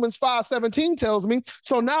what Romans 5:17 tells me.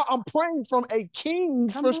 So now I'm praying from a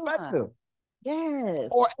king's perspective. Yes.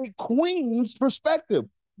 Or a queen's perspective.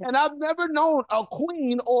 And I've never known a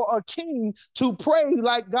queen or a king to pray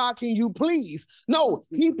like, God, can you please? No,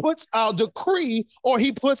 he puts a decree or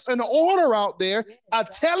he puts an order out there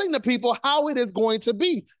telling the people how it is going to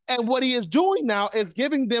be. And what he is doing now is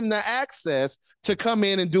giving them the access to come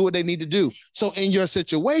in and do what they need to do. So in your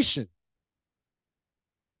situation,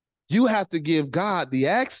 you have to give God the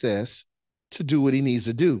access to do what he needs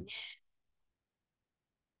to do.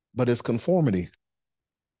 But it's conformity.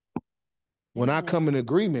 When I come in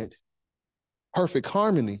agreement, perfect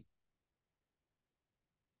harmony,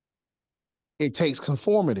 it takes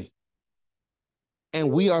conformity.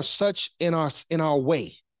 And we are such in our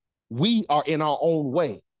way. We are in our own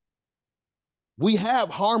way. We have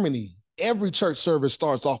harmony. Every church service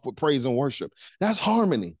starts off with praise and worship. That's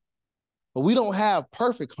harmony. But we don't have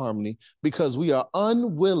perfect harmony because we are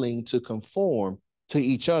unwilling to conform to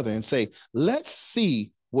each other and say, let's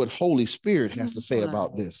see what Holy Spirit has to say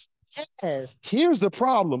about this. Yes. Here's the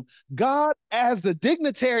problem. God, as the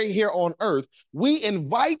dignitary here on earth, we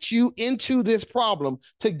invite you into this problem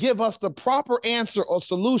to give us the proper answer or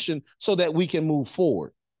solution so that we can move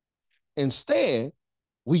forward. Instead,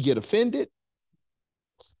 we get offended.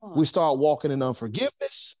 We start walking in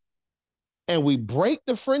unforgiveness, and we break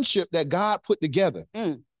the friendship that God put together.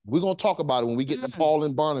 We're going to talk about it when we get to Paul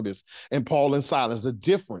and Barnabas and Paul and Silas, the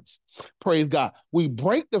difference. Praise God. We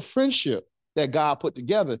break the friendship that God put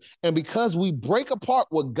together. And because we break apart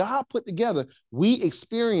what God put together, we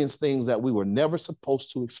experience things that we were never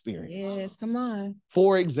supposed to experience. Yes, come on.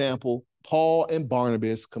 For example, Paul and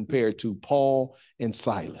Barnabas compared to Paul and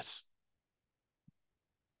Silas.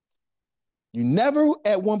 You never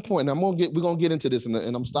at one point, and we're gonna get into this, and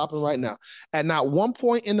I'm stopping right now. At not one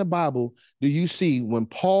point in the Bible do you see when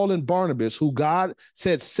Paul and Barnabas, who God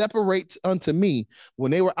said separate unto me,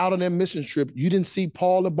 when they were out on their mission trip, you didn't see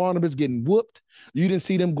Paul and Barnabas getting whooped. You didn't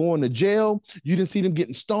see them going to jail. You didn't see them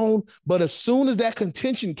getting stoned. But as soon as that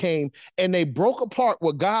contention came and they broke apart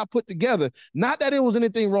what God put together, not that there was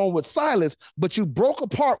anything wrong with Silas, but you broke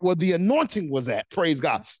apart where the anointing was at. Praise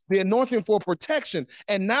God. The anointing for protection.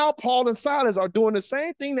 And now Paul and Silas are doing the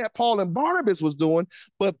same thing that Paul and Barnabas was doing,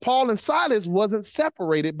 but Paul and Silas wasn't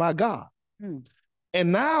separated by God.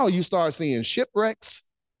 And now you start seeing shipwrecks.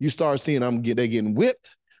 You start seeing they're getting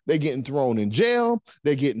whipped. They're getting thrown in jail.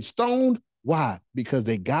 They're getting stoned. Why? Because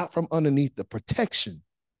they got from underneath the protection.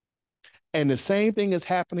 And the same thing is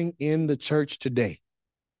happening in the church today.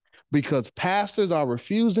 Because pastors are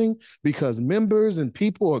refusing, because members and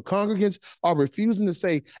people or congregants are refusing to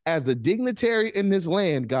say, as the dignitary in this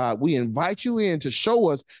land, God, we invite you in to show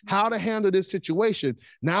us how to handle this situation.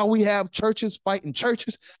 Now we have churches fighting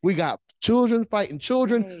churches. We got children fighting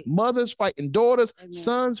children, right. Mothers fighting daughters, Amen.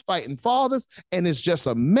 Sons fighting fathers, and it's just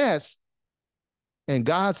a mess. And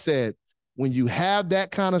God said, when you have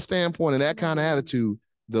that kind of standpoint and that kind of attitude,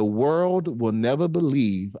 the world will never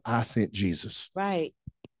believe I sent Jesus. Right.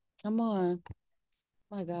 Come on.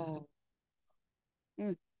 My God.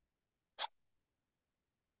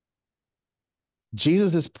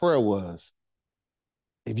 Jesus' prayer was,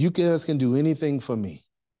 if you guys can do anything for me,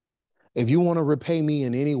 if you want to repay me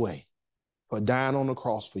in any way for dying on the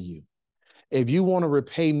cross for you, if you want to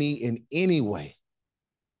repay me in any way,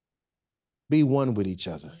 be one with each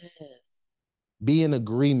other. Yes. Be in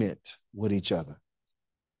agreement with each other.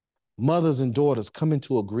 Mothers and daughters come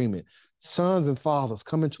into agreement. Sons and fathers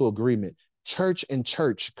come into agreement. Church and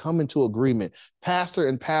church come into agreement. Pastor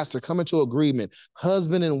and pastor come into agreement.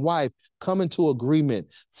 Husband and wife come into agreement.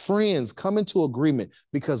 Friends come into agreement.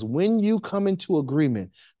 Because when you come into agreement,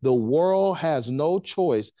 the world has no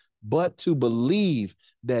choice but to believe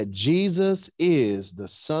that Jesus is the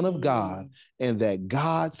Son of God and that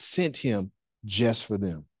God sent him just for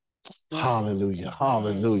them. Hallelujah.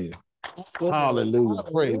 Hallelujah. Hallelujah.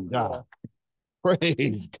 Praise God.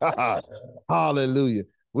 Praise God. Hallelujah.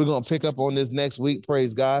 We're going to pick up on this next week.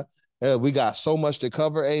 Praise God. We got so much to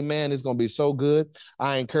cover. Amen. It's going to be so good.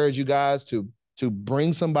 I encourage you guys to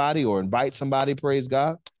bring somebody or invite somebody. Praise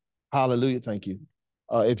God. Hallelujah. Thank you.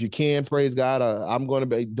 If you can, praise God. I'm going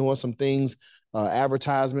to be doing some things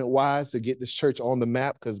advertisement wise to get this church on the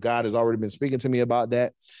map because God has already been speaking to me about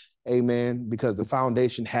that. Amen. Because the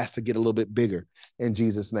foundation has to get a little bit bigger in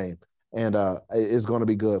Jesus' name. And it's going to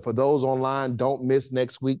be good. For those online, don't miss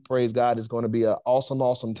next week. Praise God. It's going to be an awesome,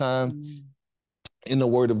 awesome time in the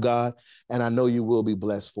Word of God. And I know you will be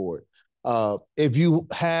blessed for it. If you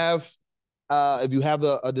have a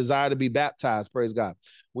desire to be baptized, praise God,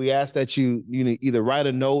 we ask that you either write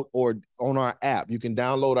a note or on our app. You can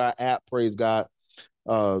download our app, praise God,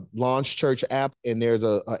 Launch Church app, and there's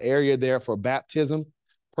a area there for baptism.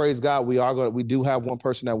 Praise God. We do have one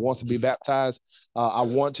person that wants to be baptized. I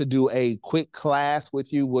want to do a quick class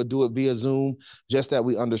with you. We'll do it via Zoom, just that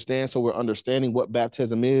we understand. So we're understanding what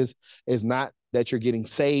baptism is. It's not that you're getting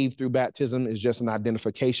saved through baptism. It's just an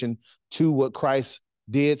identification to what Christ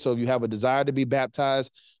did. So if you have a desire to be baptized,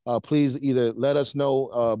 please either let us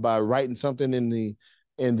know by writing something and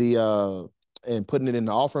putting it in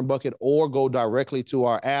the offering bucket, or go directly to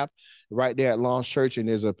our app right there at Launch Church. And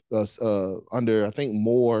there's under, I think,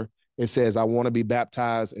 more, it says, I want to be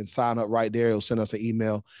baptized, and sign up right there. It'll send us an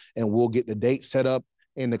email and we'll get the date set up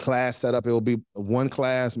and the class set up. It will be one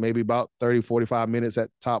class, maybe about 30, 45 minutes at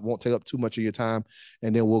the top. Won't take up too much of your time.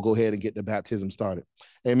 And then we'll go ahead and get the baptism started.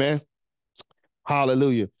 Amen.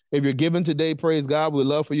 Hallelujah. If you're giving today, praise God, we'd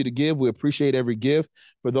love for you to give. We appreciate every gift.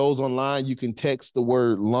 For those online, you can text the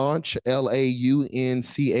word launch,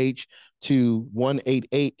 LAUNCH, to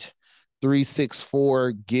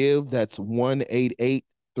 1-888-364-GIVE. That's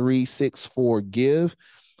 1-888-364-GIVE.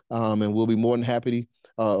 And we'll be more than happy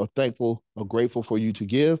thankful or grateful for you to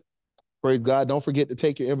give. Praise God. Don't forget to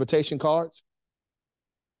take your invitation cards.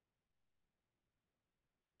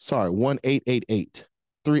 Sorry, 1-888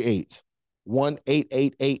 38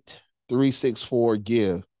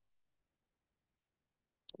 1-888-364-GIVE.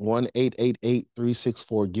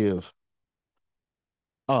 1-888-364-GIVE.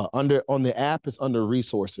 On the app, it's under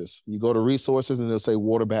resources. You go to resources and it'll say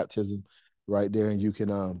water baptism right there, and you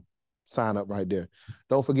can sign up right there.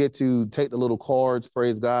 Don't forget to take the little cards,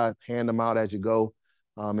 praise God, hand them out as you go.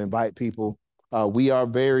 Invite people. We are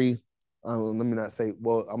very, let me not say,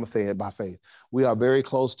 well, I'm gonna say it by faith. We are very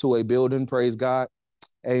close to a building, praise God.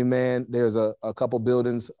 Amen. There's a couple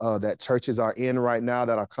buildings that churches are in right now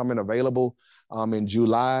that are coming available in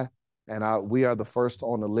July. And we are the first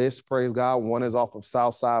on the list, praise God. One is off of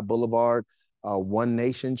Southside Boulevard, One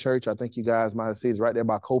Nation Church. I think you guys might have seen it's right there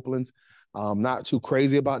by Copeland's. Not too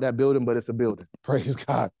crazy about that building, but it's a building, praise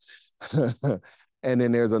God. And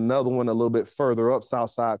then there's another one a little bit further up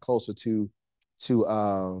Southside, closer to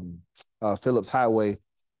Phillips Highway.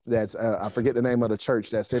 That's I forget the name of the church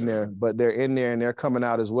that's in there, but they're in there and they're coming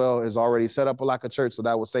out as well. It's already set up like a church, so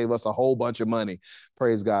that would save us a whole bunch of money.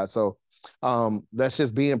 Praise God. So let's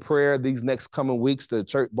just be in prayer these next coming weeks. The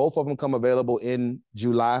church, both of them come available in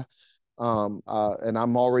July, and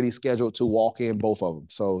I'm already scheduled to walk in both of them.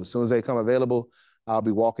 So as soon as they come available, I'll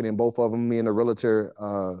be walking in both of them. Me and the realtor,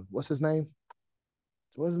 what's his name?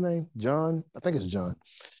 John? I think it's John.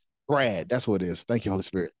 Brad. That's what it is. Thank you, Holy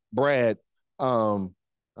Spirit. Brad.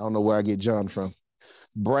 I don't know where I get John from.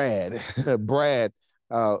 Brad, he's a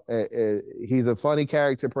funny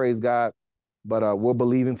character, praise God, but we're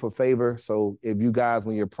believing for favor. So if you guys,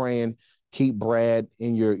 when you're praying, keep Brad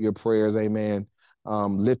in your prayers, amen.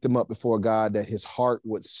 Lift him up before God that his heart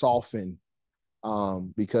would soften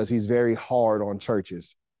because he's very hard on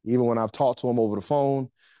churches. Even when I've talked to him over the phone,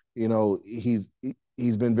 you know, he's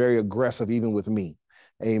been very aggressive even with me.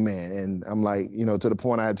 Amen. And I'm like, you know, to the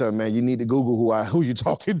point I had to tell him, man, you need to Google who you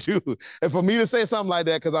talking to. And for me to say something like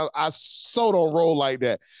that, because I so don't roll like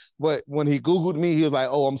that. But when he Googled me, he was like,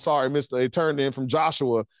 oh, I'm sorry, Mr. It turned in from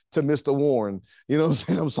Joshua to Mr. Warren. You know what I'm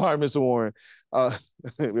saying? I'm sorry, Mr. Warren.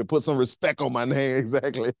 Put some respect on my name.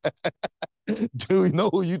 Exactly. Do we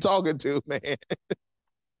know who you talking to, man?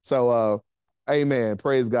 So, amen.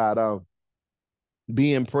 Praise God.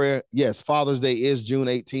 Be in prayer. Yes, Father's Day is June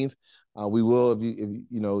 18th. We will, if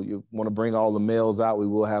you want to bring all the males out, we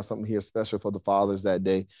will have something here special for the fathers that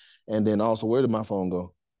day. And then also, where did my phone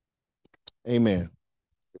go? Amen.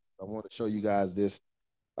 I want to show you guys this,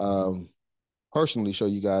 personally show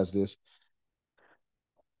you guys this.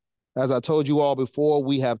 As I told you all before,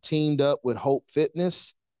 we have teamed up with Hope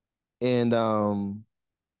Fitness. And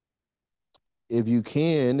if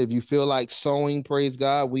you feel like sewing, praise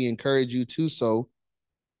God, we encourage you to sow.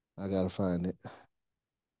 I got to find it.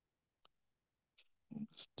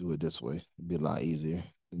 Let's do it this way. It'd be a lot easier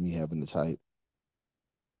than me having to type.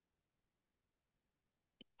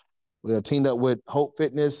 We have teamed up with Hope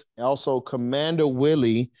Fitness, also Commander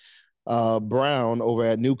Willie Brown over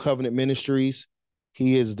at New Covenant Ministries.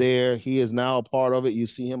 He is there. He is now a part of it. You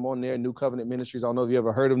see him on there, New Covenant Ministries. I don't know if you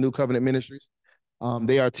ever heard of New Covenant Ministries.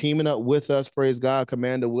 They are teaming up with us, praise God,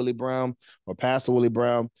 Commander Willie Brown or Pastor Willie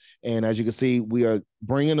Brown. And as you can see, we are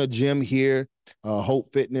bringing a gym here,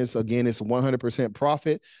 Hope Fitness. Again, it's 100%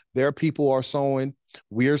 profit. Their people are sowing.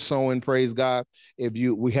 We're sowing, praise God. We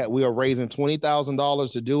are raising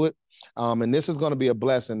 $20,000 to do it. And this is going to be a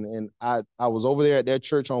blessing. And I was over there at their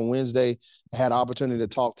church on Wednesday. I had an opportunity to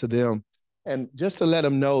talk to them. And just to let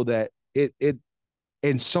them know that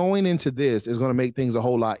and sowing into this is going to make things a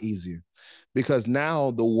whole lot easier. Because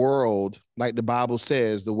now the world, like the Bible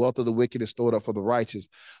says, the wealth of the wicked is stored up for the righteous.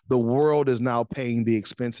 The world is now paying the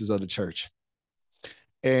expenses of the church.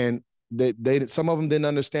 And some of them didn't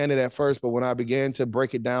understand it at first, but when I began to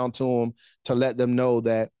break it down to them, to let them know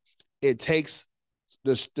that it takes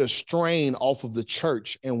the strain off of the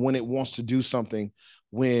church and when it wants to do something,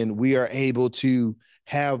 when we are able to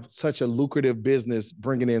have such a lucrative business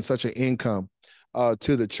bringing in such an income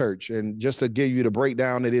to the church. And just to give you the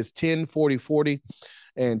breakdown, it is 10, 40, 40,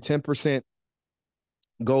 and 10%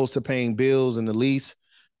 goes to paying bills and the lease.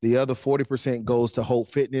 The other 40% goes to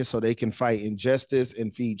Hope Fitness so they can fight injustice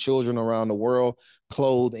and feed children around the world,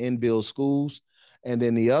 clothe and build schools. And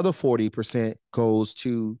then the other 40% goes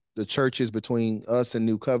to the churches between us and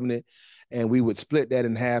New Covenant. And we would split that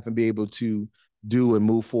in half and be able to do and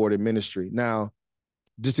move forward in ministry. Now,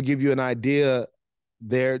 just to give you an idea,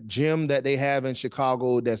 their gym that they have in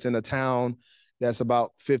Chicago, that's in a town that's about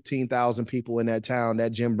 15,000 people in that town,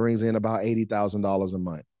 that gym brings in about $80,000 a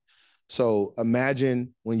month. So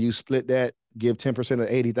imagine when you split that give 10% of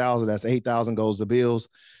 80,000, that's 8,000 goes to bills.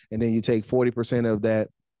 And then you take 40% of that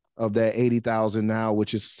 80,000 now,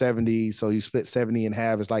 which is 70. So you split 70 in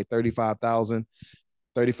half, it's like 35,000.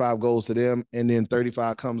 35 goes to them. And then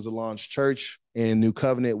 35 comes to Launch Church and New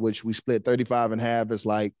Covenant, which we split 35 in half. It's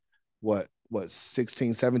like what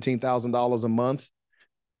 $16,000, $17,000 a month.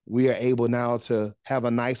 We are able now to have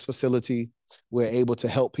a nice facility. We're able to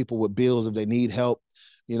help people with bills if they need help.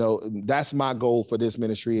 You know, that's my goal for this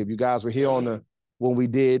ministry. If you guys were here when we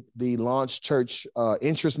did the Launch Church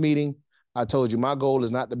interest meeting, I told you my goal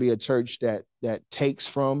is not to be a church that takes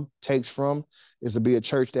from, is to be a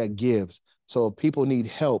church that gives. So if people need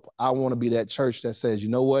help, I want to be that church that says, you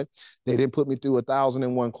know what? They didn't put me through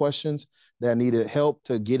 1,001 questions. That needed help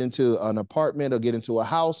to get into an apartment or get into a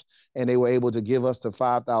house, and they were able to give us the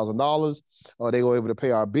 $5,000, or they were able to pay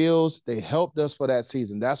our bills. They helped us for that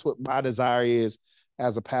season. That's what my desire is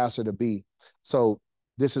as a pastor to be. So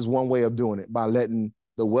this is one way of doing it, by letting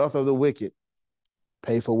the wealth of the wicked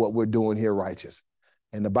pay for what we're doing here righteous.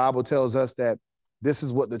 And the Bible tells us that this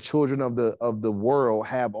is what the children of the world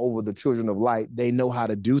have over the children of light. They know how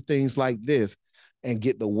to do things like this and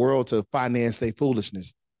get the world to finance their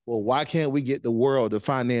foolishness. Well, why can't we get the world to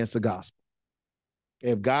finance the gospel?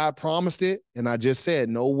 If God promised it, and I just said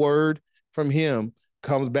no word from him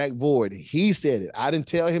comes back void. He said it. I didn't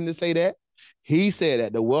tell him to say that. He said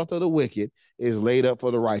that the wealth of the wicked is laid up for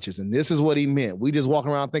the righteous. And this is what he meant. We just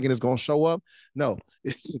walking around thinking it's going to show up. No,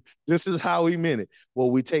 this is how he meant it. Well,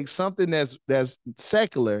 we take something that's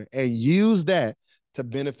secular and use that to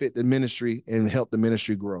benefit the ministry and help the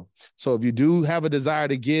ministry grow. So if you do have a desire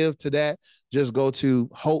to give to that, just go to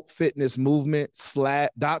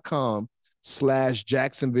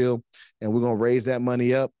hopefitnessmovement.com/Jacksonville, and we're going to raise that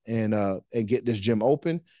money up and get this gym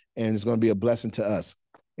open. And it's going to be a blessing to us.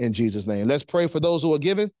 In Jesus' name. Let's pray for those who are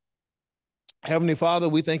giving. Heavenly Father,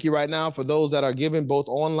 we thank you right now for those that are giving both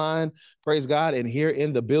online, praise God, and here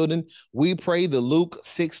in the building. We pray the Luke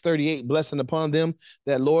 6:38 blessing upon them,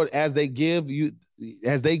 that Lord, as they give, you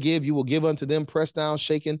will give unto them, pressed down,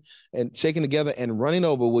 shaken together, and running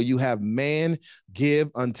over, will you have man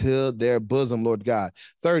give unto their bosom, Lord God.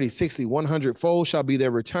 30, 60, 100 fold shall be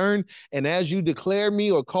their return. And as you declared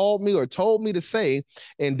me or called me or told me to say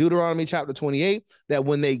in Deuteronomy chapter 28, that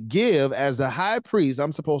when they give as the high priest,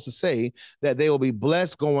 I'm supposed to say that they will be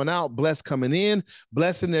blessed going out, blessed coming in,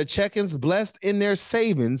 blessed in their check-ins, blessed in their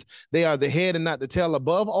savings. They are the head and not the tail,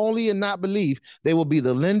 above only and not beneath. They will be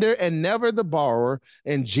the lender and never the borrower.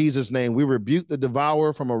 In Jesus' name, we rebuke the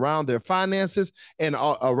devourer from around their finances and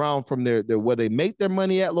around from their where they make their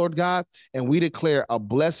money at, Lord God. And we declare a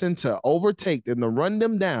blessing to overtake them, to run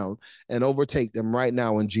them down and overtake them right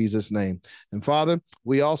now in Jesus' name. And Father,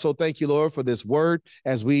 we also thank you, Lord, for this word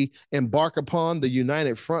as we embark upon the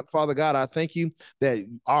united front. Father God, I thank you that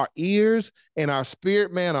our ears and our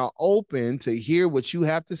spirit, man, are open to hear what you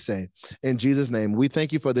have to say. In Jesus' name, we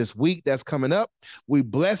thank you for this week that's coming up. We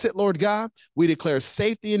bless it, Lord God. We declare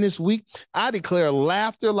safety in this week. I declare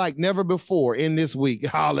laughter like never before in this week.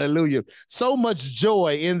 Hallelujah. So much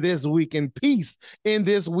joy in this week and peace in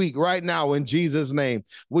this week right now in Jesus' name.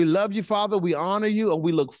 We love you, Father. We honor you, and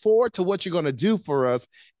we look forward to what you're going to do for us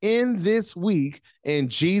in this week. In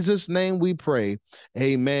Jesus' name we pray.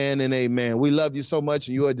 Amen and amen. We love you so much,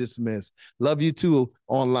 and you are dismissed. Love you too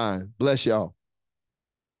online. Bless y'all.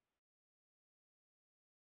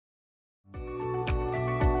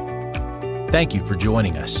 Thank you for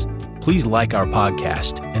joining us. Please like our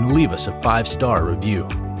podcast and leave us a 5-star review.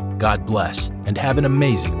 God bless and have an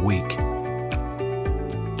amazing week.